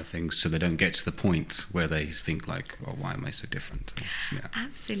that kind of thing, so they don't get to the point where they think like, oh, why am I so different? Yeah.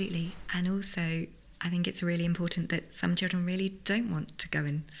 Absolutely. And also, I think it's really important that some children really don't want to go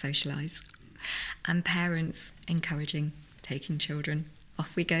and socialise. And parents encouraging taking children.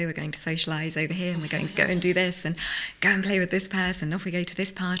 Off we go, we're going to socialise over here, and we're going to go and do this, and go and play with this person. Off we go to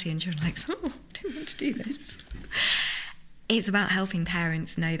this party, and children are like, oh, I don't want to do this. It's about helping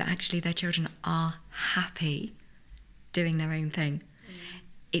parents know that actually their children are happy doing their own thing.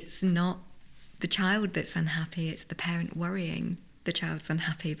 It's not the child that's unhappy, it's the parent worrying the child's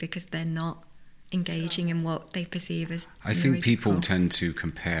unhappy because they're not engaging in what they perceive as I think people tend to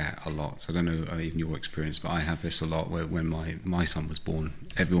compare a lot. So I don't know in your experience, but I have this a lot where when my son was born,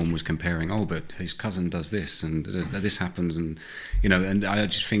 everyone was comparing, oh, but his cousin does this and this happens, and and I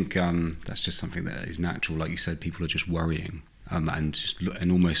just think that's just something that is natural. Like you said, people are just worrying and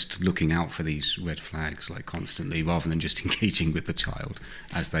almost looking out for these red flags like constantly, rather than just engaging with the child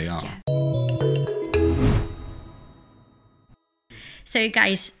as they are. Yeah. So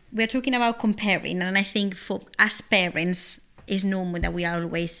guys, we're talking about comparing, and I think for us parents, it's normal that we are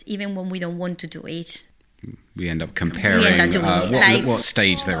always, even when we don't want to do it, we end up comparing what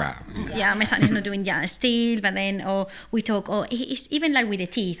stage they're at. Yeah, my son is not doing still, but then we talk, it's even like with the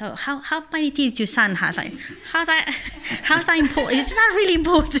teeth. How many teeth your son has? Like, how's that important? It's not really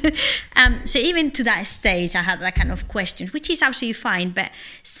important. So even to that stage, I had that kind of questions, which is absolutely fine, but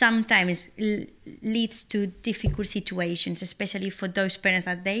sometimes leads to difficult situations, especially for those parents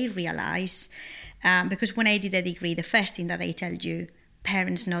that they realize. Because when I did a degree, the first thing that they tell you,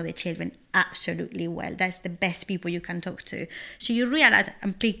 parents know their children absolutely well. That's the best people you can talk to. So you realize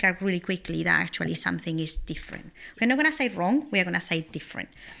and pick up really quickly that actually something is different. We're not going to say wrong, we're going to say different.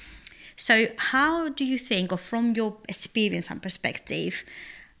 So how do you think, or from your experience and perspective,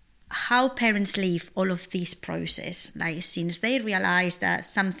 how parents live all of this process? Like, since they realize that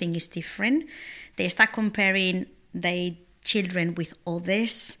something is different, they start comparing their children with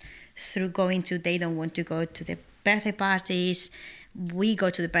others through going to, they don't want to go to the birthday parties, we go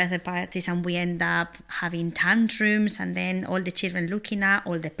to the birthday parties and we end up having tantrums, and then all the children looking at,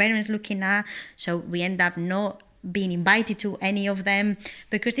 all the parents looking at, so we end up not being invited to any of them,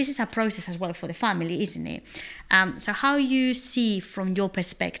 because this is a process as well for the family, isn't it? So how you see from your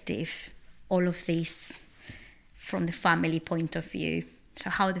perspective all of this from the family point of view, so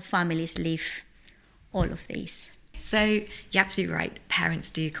how the families live all of this? So you're absolutely right, parents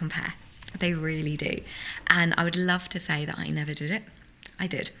do compare. They really do. And I would love to say that I never did it. I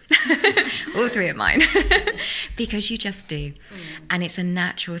did. All three of mine. Because you just do. And it's a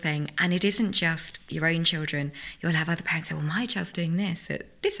natural thing. And it isn't just your own children. You'll have other parents say, well, my child's doing this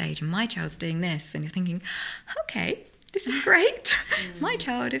at this age and my child's doing this. And you're thinking, okay, this is great. My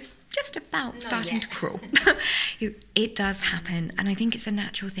child is just about starting to crawl. It does happen. And I think it's a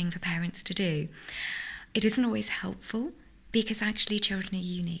natural thing for parents to do. It isn't always helpful, because actually children are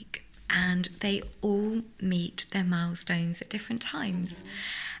unique. And they all meet their milestones at different times.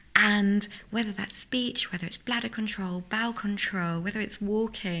 And whether that's speech, whether it's bladder control, bowel control, whether it's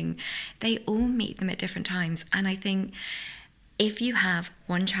walking, they all meet them at different times. And I think if you have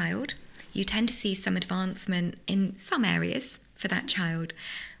one child, you tend to see some advancement in some areas for that child.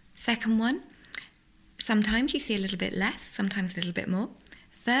 Second one, sometimes you see a little bit less, sometimes a little bit more.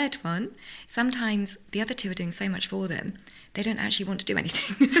 Third one, sometimes the other two are doing so much for them, they don't actually want to do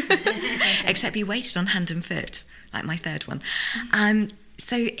anything except be weighted on hand and foot, like my third one.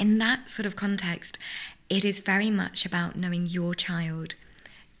 So in that sort of context, it is very much about knowing your child,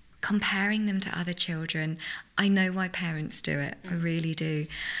 comparing them to other children. I know why parents do it, I really do.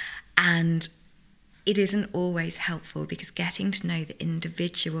 And it isn't always helpful, because getting to know the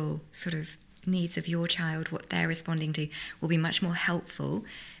individual sort of needs of your child, what they're responding to, will be much more helpful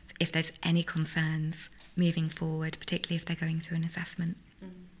if there's any concerns moving forward, particularly if they're going through an assessment.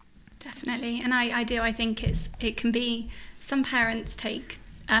 Definitely. And I think it can be, some parents take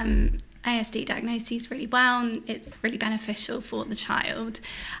ASD diagnoses really well, and it's really beneficial for the child.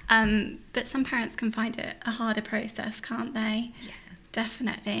 But some parents can find it a harder process, can't they? Yeah.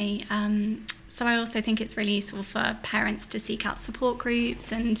 Definitely. So I also think it's really useful for parents to seek out support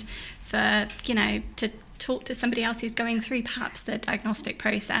groups and for, to talk to somebody else who's going through perhaps the diagnostic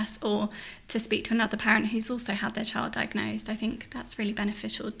process, or to speak to another parent who's also had their child diagnosed. I think that's really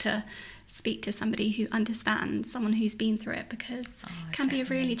beneficial to speak to somebody who understands, someone who's been through it, because it can be a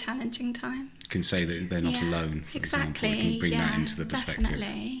really challenging time. You can say that they're not alone, for example. You can bring that into the perspective.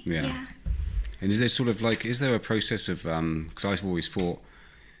 Definitely. Yeah. And is there a process of, because I've always thought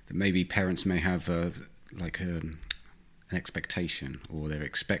that maybe parents may have an expectation, or they're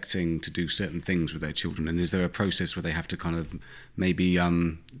expecting to do certain things with their children, and is there a process where they have to kind of maybe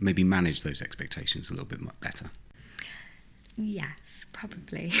manage those expectations a little bit better? Yes,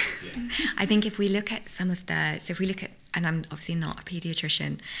 probably. Yeah. I think if we look at and I'm obviously not a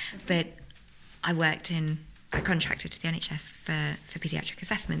paediatrician, but I contracted to the NHS for paediatric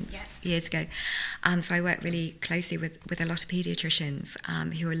assessments years ago. So I work really closely with a lot of paediatricians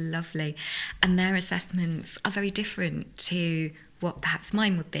who are lovely, and their assessments are very different to what perhaps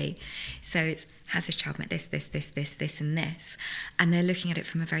mine would be. So it's, has this child met this, and this? And they're looking at it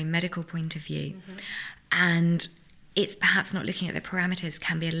from a very medical point of view. Mm-hmm. And it's perhaps not looking at the parameters,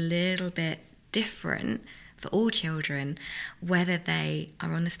 can be a little bit different for all children, whether they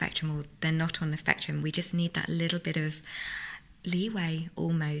are on the spectrum or they're not on the spectrum. We just need that little bit of leeway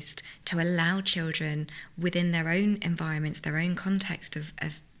almost to allow children within their own environments, their own context of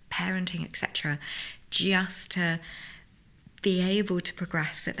parenting, etc., just to be able to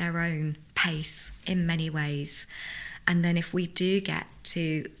progress at their own pace in many ways. And then if we do get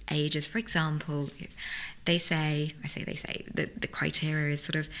to ages, for example, they say that the criteria is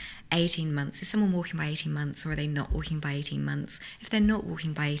sort of 18 months. Is someone walking by 18 months, or are they not walking by 18 months? If they're not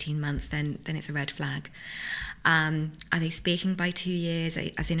walking by 18 months, then it's a red flag. Are they speaking by 2 years,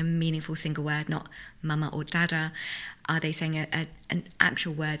 as in a meaningful single word, not mama or dada? Are they saying an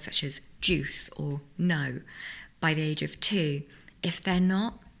actual word such as juice or no by the age of 2? If they're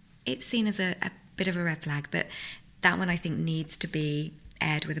not, it's seen as a bit of a red flag. But that one, I think, needs to be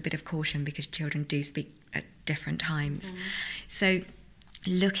aired with a bit of caution, because children do speak at different times. Mm. So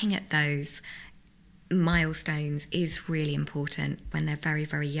looking at those milestones is really important when they're very,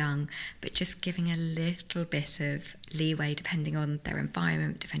 very young, but just giving a little bit of leeway depending on their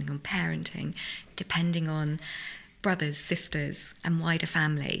environment, depending on parenting, depending on brothers, sisters and wider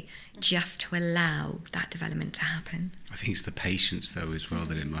family, just to allow that development to happen. I think it's the patience, though, as well,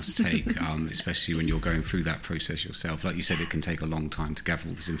 that it must take, especially when you're going through that process yourself. Like you said, it can take a long time to gather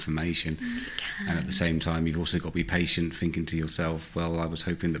all this information. And at the same time, you've also got to be patient, thinking to yourself, well, I was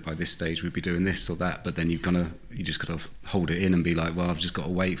hoping that by this stage we'd be doing this or that, but then you just got to hold it in and be like, well, I've just got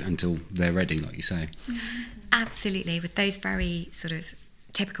to wait until they're ready, like you say. Absolutely, with those very sort of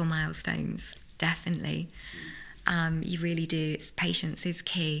typical milestones, definitely. You really do. Patience is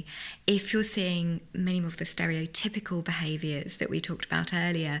key. If you're seeing many more of the stereotypical behaviours that we talked about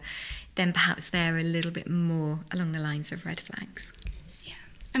earlier, then perhaps they're a little bit more along the lines of red flags. Yeah,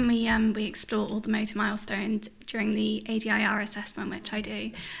 and we explore all the motor milestones during the ADIR assessment, which I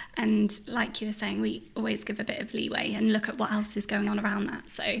do. And like you were saying, we always give a bit of leeway and look at what else is going on around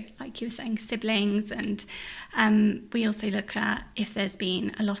that. So like you were saying, siblings, and we also look at if there's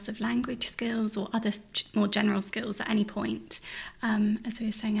been a loss of language skills or other more general skills at any point. As we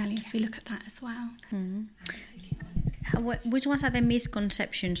were saying earlier, so we look at that as well. Mm-hmm. Which ones are the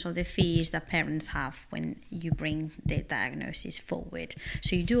misconceptions or the fears that parents have when you bring the diagnosis forward?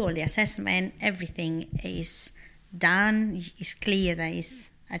 So you do all the assessment, everything is done, it's clear that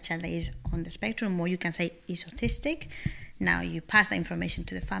it's a child that is on the spectrum, or you can say is autistic. Now you pass the information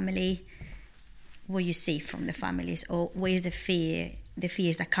to the family. What you see from the families, or where is the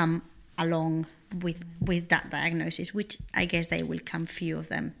fears that come along with that diagnosis, which I guess they will come, few of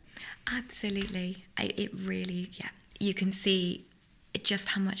them. Absolutely. It really, you can see just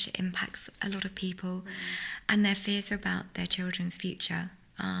how much it impacts a lot of people, and their fears are about their children's future,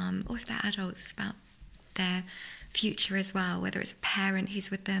 or if they're adults, it's about their future as well, whether it's a parent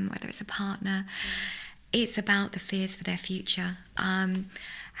who's with them, whether it's a partner. It's about the fears for their future,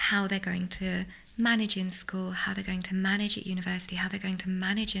 how they're going to manage in school, how they're going to manage at university, how they're going to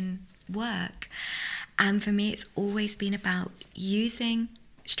manage in work. And for me, it's always been about using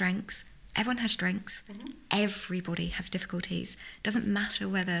strengths. Everyone has strengths. Mm-hmm. Everybody has difficulties. Doesn't matter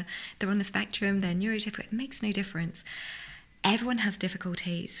whether they're on the spectrum, they're neurotypical, it makes no difference. Everyone has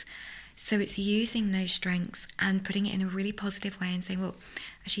difficulties. So it's using those strengths and putting it in a really positive way and saying, well,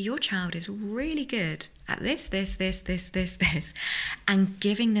 actually your child is really good at this, and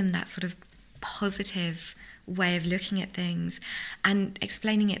giving them that sort of positive way of looking at things and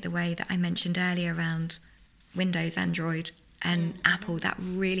explaining it the way that I mentioned earlier around Windows, Android and Apple. That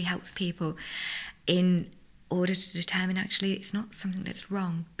really helps people in order to determine actually it's not something that's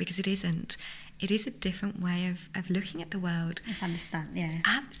wrong, because it isn't. It is a different way of looking at the world. I understand, yeah.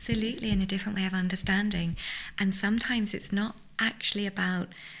 Absolutely, and a different way of understanding. And sometimes it's not actually about,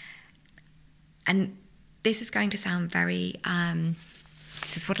 and this is going to sound very,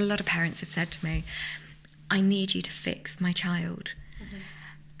 this is what a lot of parents have said to me, I need you to fix my child.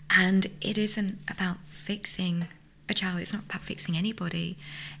 And it isn't about fixing a child, it's not about fixing anybody.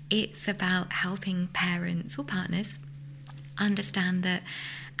 It's about helping parents or partners understand that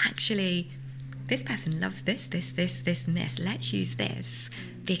actually this person loves this, and this. Let's use this,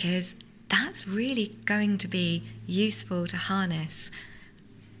 because that's really going to be useful to harness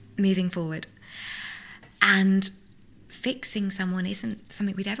moving forward. And fixing someone isn't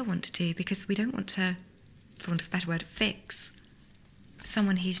something we'd ever want to do, because we don't want to, for want of a better word, fix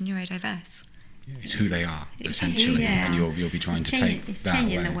someone who's neurodiverse. It's who they are, essentially, and you'll be trying to take it's that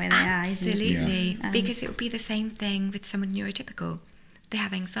changing away. the way they are, isn't it? Absolutely, Yeah. because it would be the same thing with someone neurotypical. They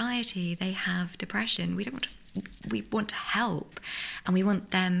have anxiety, they have depression. We want to help, and we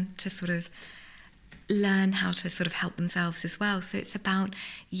want them to sort of learn how to sort of help themselves as well. So it's about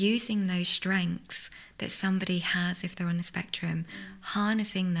using those strengths that somebody has if they're on the spectrum,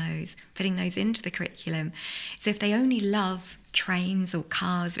 harnessing those, putting those into the curriculum. So if they only love trains or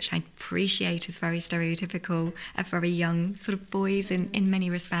cars, which I appreciate is very stereotypical of very young sort of boys in many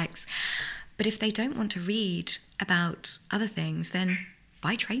respects, but if they don't want to read about other things, then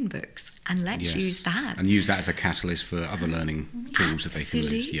buy train books and let's use that. And use that as a catalyst for other learning tools that they can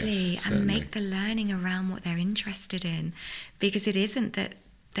use. Absolutely, Yes, and make the learning around what they're interested in. Because it isn't that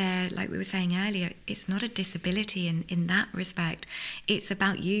they're, like we were saying earlier, it's not a disability in that respect. It's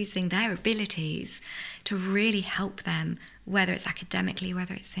about using their abilities to really help them, whether it's academically,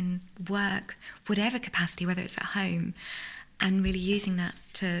 whether it's in work, whatever capacity, whether it's at home, and really using that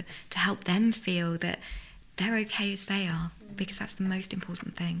to help them feel that they're okay as they are, because that's the most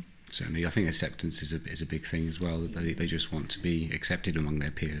important thing. Certainly, I think acceptance is a big thing as well. They just want to be accepted among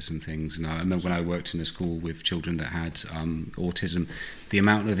their peers and things. And I remember when I worked in a school with children that had autism, the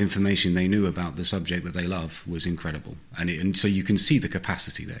amount of information they knew about the subject that they love was incredible. And so you can see the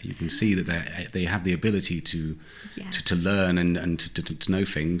capacity there. You can see that they have the ability to learn and to know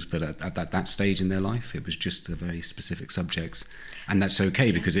things. But at that stage in their life, it was just a very specific subject. And that's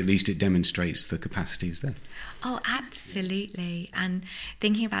okay, because at least it demonstrates the capacity is there. Oh, absolutely. And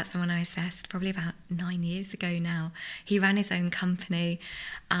thinking about someone I assessed probably about 9 years ago now, he ran his own company,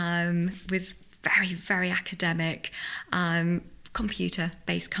 was very, very academic,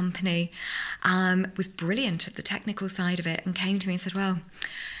 computer-based company, was brilliant at the technical side of it, and came to me and said, well,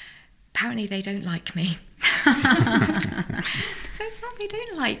 apparently they don't like me. So it's not they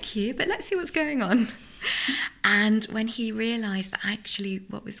don't like you, but let's see what's going on. And when he realised that actually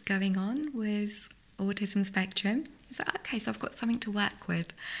what was going on was autism spectrum, he said, okay, so I've got something to work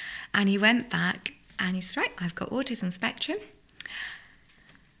with. And he went back and he said, right, I've got autism spectrum.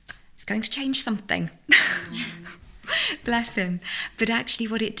 It's going to change something. Bless him. But actually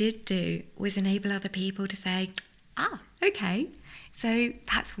what it did do was enable other people to say, okay, so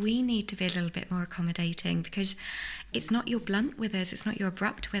perhaps we need to be a little bit more accommodating, because it's not you're blunt with us, it's not you're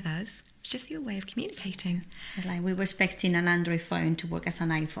abrupt with us, it's just your way of communicating. It's like we were expecting an Android phone to work as an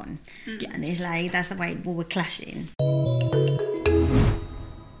iPhone. And it's like that's the way we were clashing.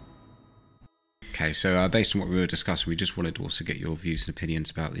 Okay, so based on what we were discussing, we just wanted to also get your views and opinions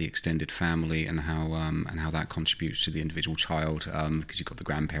about the extended family and how that contributes to the individual child, because you've got the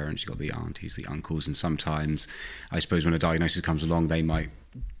grandparents, you've got the aunties, the uncles, and sometimes, I suppose, when a diagnosis comes along, they might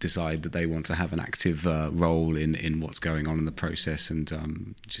decide that they want to have an active role in what's going on in the process,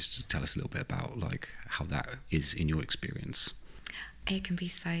 and just tell us a little bit about like how that is in your experience. It can be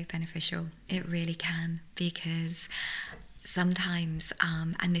so beneficial. It really can, because sometimes,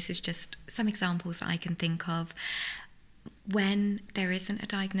 and this is just some examples that I can think of, when there isn't a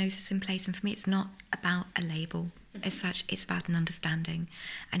diagnosis in place, and for me it's not about a label as such, it's about an understanding.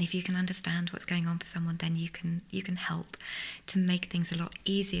 And if you can understand what's going on for someone, then you can help to make things a lot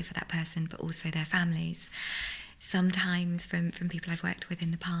easier for that person, but also their families. Sometimes from people I've worked with in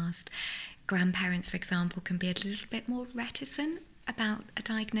the past, grandparents, for example, can be a little bit more reticent about a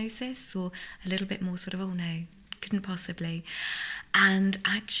diagnosis, or a little bit more sort of, oh no, couldn't possibly. And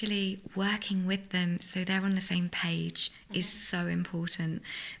actually working with them so they're on the same page is so important,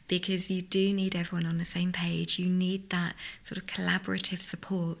 because you do need everyone on the same page. You need that sort of collaborative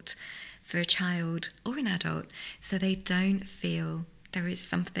support for a child or an adult, so they don't feel there is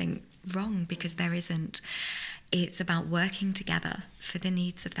something wrong, because there isn't. It's about working together for the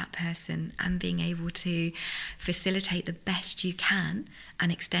needs of that person and being able to facilitate the best you can.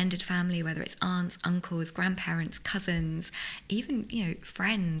 An extended family, whether it's aunts, uncles, grandparents, cousins, even,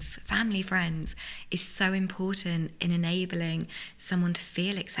 friends, family friends, is so important in enabling someone to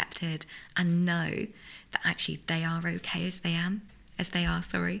feel accepted and know that actually they are okay as they are,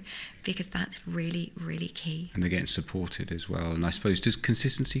 because that's really, really key. And they're getting supported as well. And I suppose, does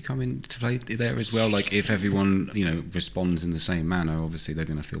consistency come into play there as well? Like, if everyone, responds in the same manner, obviously they're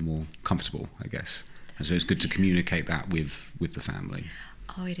going to feel more comfortable, I guess. And so it's good to communicate that with the family.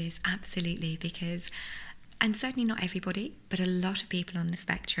 Oh, it is, absolutely, because, and certainly not everybody, but a lot of people on the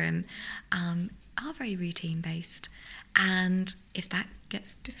spectrum are very routine-based. And if that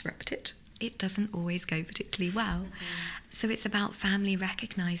gets disrupted, it doesn't always go particularly well. So it's about family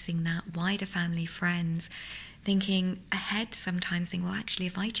recognising that, wider family, friends, thinking ahead sometimes, well, actually,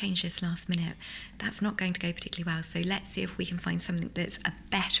 if I change this last minute, that's not going to go particularly well. So let's see if we can find something that's a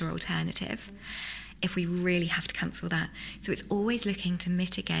better alternative if we really have to cancel that. So it's always looking to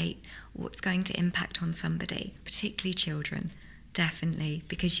mitigate what's going to impact on somebody, particularly children, definitely,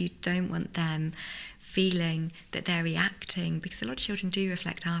 because you don't want them feeling that they're reacting, because a lot of children do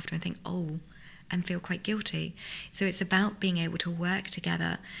reflect after and think, and feel quite guilty. So it's about being able to work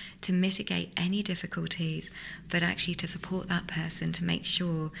together to mitigate any difficulties, but actually to support that person to make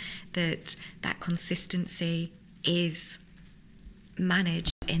sure that that consistency is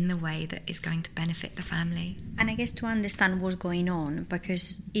managed in the way that is going to benefit the family. And I guess to understand what's going on,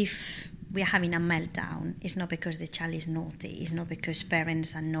 because if we're having a meltdown, it's not because the child is naughty, it's not because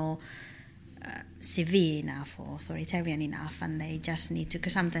parents are not severe enough or authoritarian enough, and they just need to,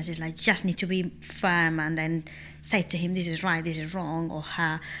 because sometimes it's like just need to be firm and then say to him, this is right, this is wrong, or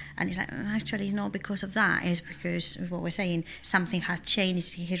her, and it's like, actually it's not because of that, it's because what we're saying, something has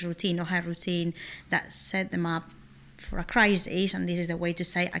changed his routine or her routine that set them up for a crisis, and this is the way to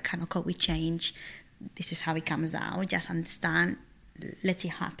say, I cannot cope with change, this is how it comes out, just understand, let it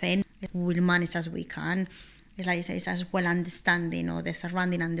happen, we'll manage as we can. It's like it's as well understanding, or the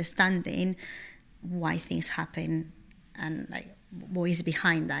surrounding understanding why things happen, and like what is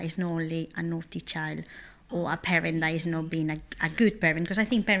behind that. It's not only a naughty child or a parent that is not being a good parent, because I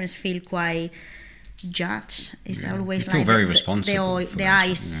think parents feel quite judged. It's always you feel like very responsible the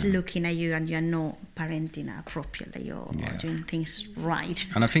eyes looking at you, and you're not parenting appropriately or doing things right.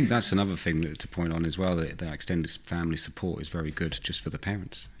 And I think that's another thing to point on as well, that extended family support is very good just for the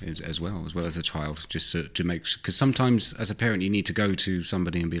parents as well as the child, just to make, because sometimes as a parent you need to go to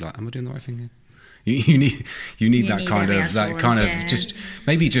somebody and be like, am I doing the right thing here? You need that kind of just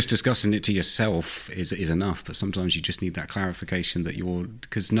maybe just discussing it to yourself is enough, but sometimes you just need that clarification that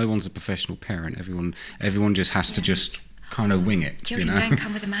because no one's a professional parent. Everyone just has to just kind of wing it. Children don't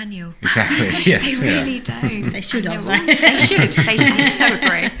come with a manual. Exactly. Yes. They really don't. They should have. They should. They so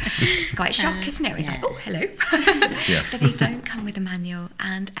agree. It's quite a shock, isn't it? We're like, oh, hello. Yes. But they don't come with a manual,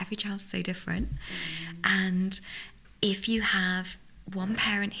 and every child's so different. And if you have one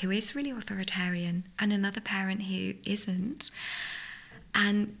parent who is really authoritarian and another parent who isn't,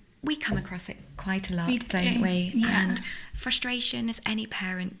 and we come across it quite a lot, don't we? Yeah. And frustration, as any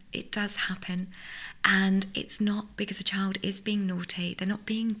parent, it does happen. And it's not because a child is being naughty, they're not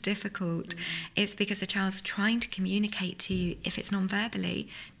being difficult. It's because the child's trying to communicate to you. If it's non-verbally,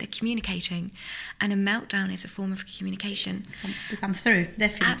 they're communicating. And a meltdown is a form of communication. To come through,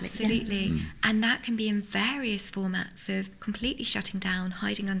 definitely. Absolutely. Yeah. And that can be in various formats of completely shutting down,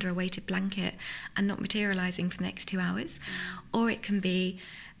 hiding under a weighted blanket and not materialising for the next 2 hours. Or it can be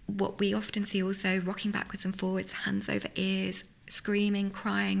what we often see also, rocking backwards and forwards, hands over ears, screaming,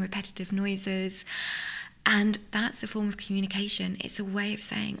 crying, repetitive noises. And that's a form of communication. It's a way of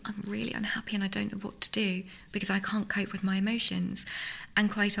saying, I'm really unhappy and I don't know what to do because I can't cope with my emotions.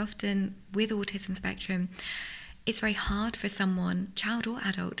 And quite often with autism spectrum, it's very hard for someone, child or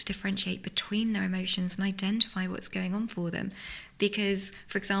adult, to differentiate between their emotions and identify what's going on for them. Because,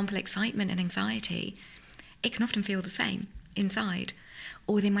 for example, excitement and anxiety, it can often feel the same inside,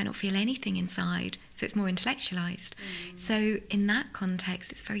 or they might not feel anything inside, so it's more intellectualised. So in that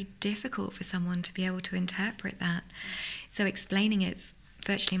context, it's very difficult for someone to be able to interpret that. So explaining it's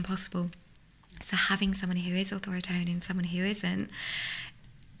virtually impossible. So having someone who is authoritarian and someone who isn't,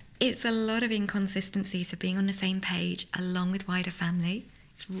 it's a lot of inconsistencies of being on the same page along with wider family.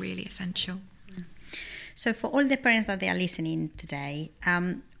 It's really essential. So for all the parents that they are listening today,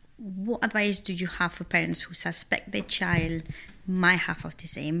 what advice do you have for parents who suspect their child might have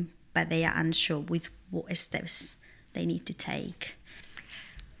autism, but they are unsure with what steps they need to take?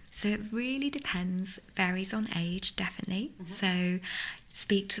 So it really depends, varies on age, definitely. So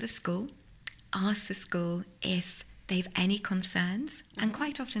speak to the school, ask the school if they've any concerns, and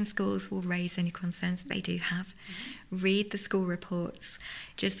quite often schools will raise any concerns that they do have. Read the school reports,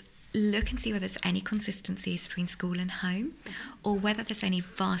 just look and see whether there's any consistencies between school and home, or whether there's any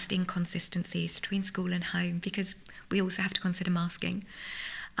vast inconsistencies between school and home, because we also have to consider masking.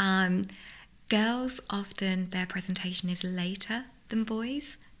 Girls, often their presentation is later than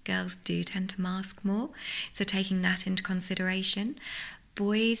boys. Girls do tend to mask more, so taking that into consideration.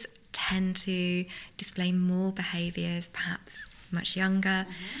 Boys tend to display more behaviours, perhaps much younger.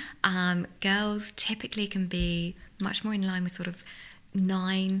 Girls typically can be much more in line with sort of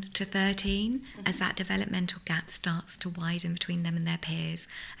 9 to 13 as that developmental gap starts to widen between them and their peers,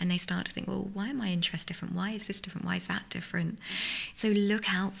 and they start to think, well, why am my interest different? Why is this different? Why is that different? So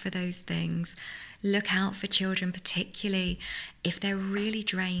look out for those things. Look out for children, particularly if they're really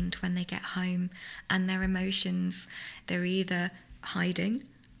drained when they get home and their emotions, they're either hiding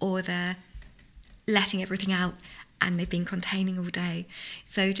or they're letting everything out and they've been containing all day.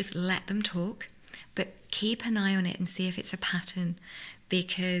 So just let them talk, but keep an eye on it and see if it's a pattern,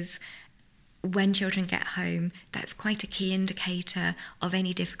 because when children get home, that's quite a key indicator of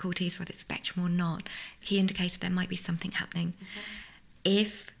any difficulties, whether it's spectrum or not. Key indicator there might be something happening.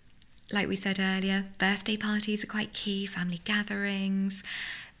 If, like we said earlier, birthday parties are quite key, family gatherings,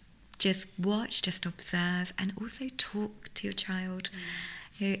 just watch, just observe, and also talk to your child.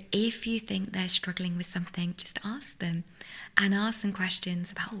 You know, if you think they're struggling with something, just ask them, and ask them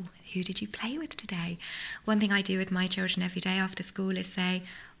questions about, oh, who did you play with today? One thing I do with my children every day after school is say,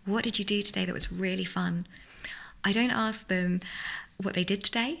 what did you do today that was really fun? I don't ask them what they did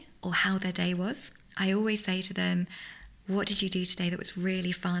today or how their day was. I always say to them, what did you do today that was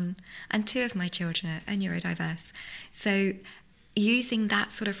really fun? And 2 of my children are neurodiverse. So using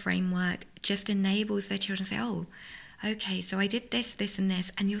that sort of framework just enables their children to say, oh, okay, so I did this, this and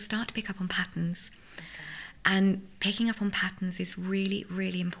this, and you'll start to pick up on patterns. Okay. And picking up on patterns is really,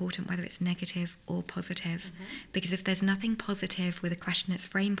 really important, whether it's negative or positive. Because if there's nothing positive with a question that's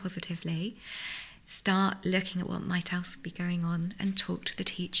framed positively, start looking at what might else be going on and talk to the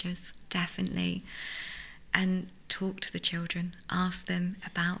teachers, definitely. And talk to the children, ask them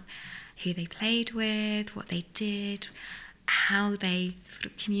about who they played with, what they did, how they sort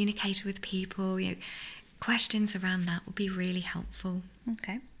of communicated with people. You know, questions around that will be really helpful.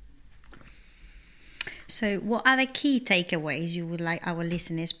 Okay. So what are the key takeaways you would like our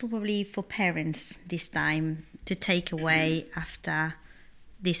listeners, probably for parents this time, to take away after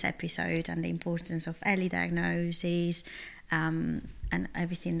this episode and the importance of early diagnosis and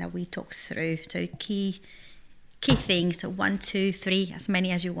everything that we talked through? So key things, so 1, 2, 3, as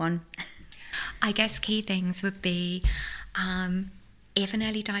many as you want. I guess key things would be if an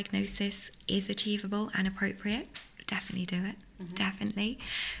early diagnosis is achievable and appropriate, definitely do it. Definitely,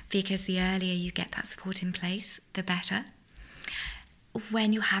 because the earlier you get that support in place, the better.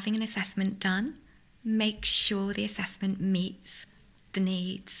 When you're having an assessment done, make sure the assessment meets the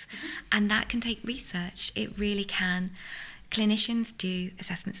needs, and that can take research. It really can. Clinicians do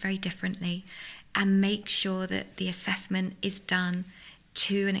assessments very differently, and make sure that the assessment is done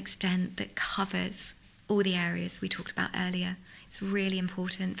to an extent that covers all the areas we talked about earlier. It's really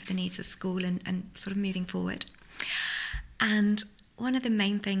important for the needs of school and sort of moving forward. And one of the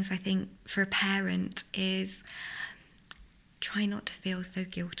main things I think for a parent is try not to feel so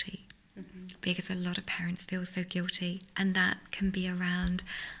guilty, because a lot of parents feel so guilty, and that can be around,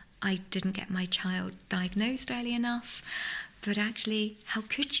 I didn't get my child diagnosed early enough, but actually, how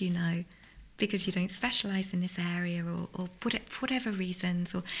could you know? Because you don't specialise in this area, or for whatever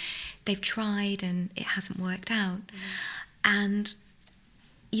reasons, or they've tried and it hasn't worked out. And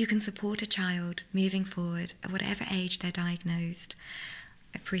you can support a child moving forward at whatever age they're diagnosed.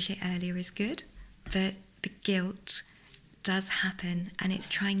 I appreciate earlier is good, but the guilt does happen, and it's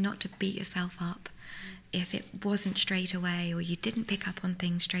trying not to beat yourself up if it wasn't straight away, or you didn't pick up on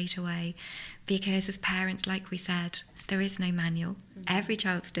things straight away, because as parents, like we said, there is no manual. Every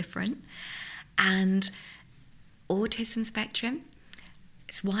child's different, and autism spectrum,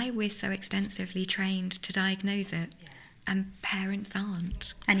 it's why we're so extensively trained to diagnose it, and parents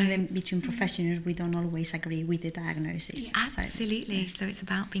aren't. And so, even between professionals, we don't always agree with the diagnosis. Absolutely. So it's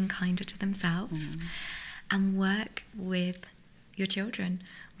about being kinder to themselves and work with your children.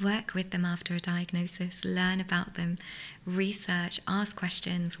 Work with them after a diagnosis, learn about them, research, ask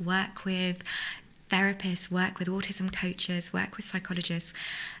questions, work with therapists, work with autism coaches, work with psychologists.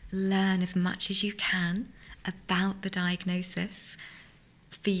 Learn as much as you can about the diagnosis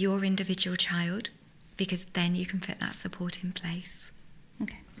for your individual child, because then you can put that support in place.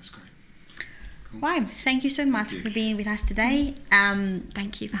 Okay. That's great. Cool. Right, thank you so much for being with us today.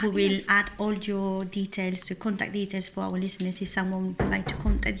 Thank you for having We will us. add all your details, to contact details for our listeners if someone would like to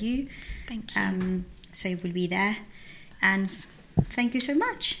contact you. Thank you. So it will be there. And thank you so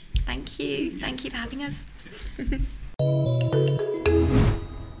much. Thank you. Thank you for having us.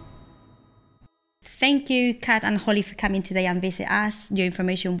 Thank you, Kat and Holly, for coming today and visit us. Your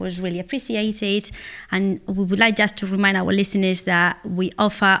information was really appreciated. And we would like just to remind our listeners that we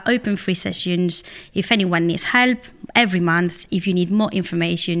offer open free sessions if anyone needs help every month. If you need more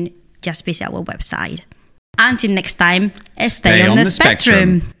information, just visit our website. Until next time, stay on the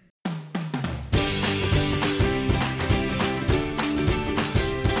spectrum.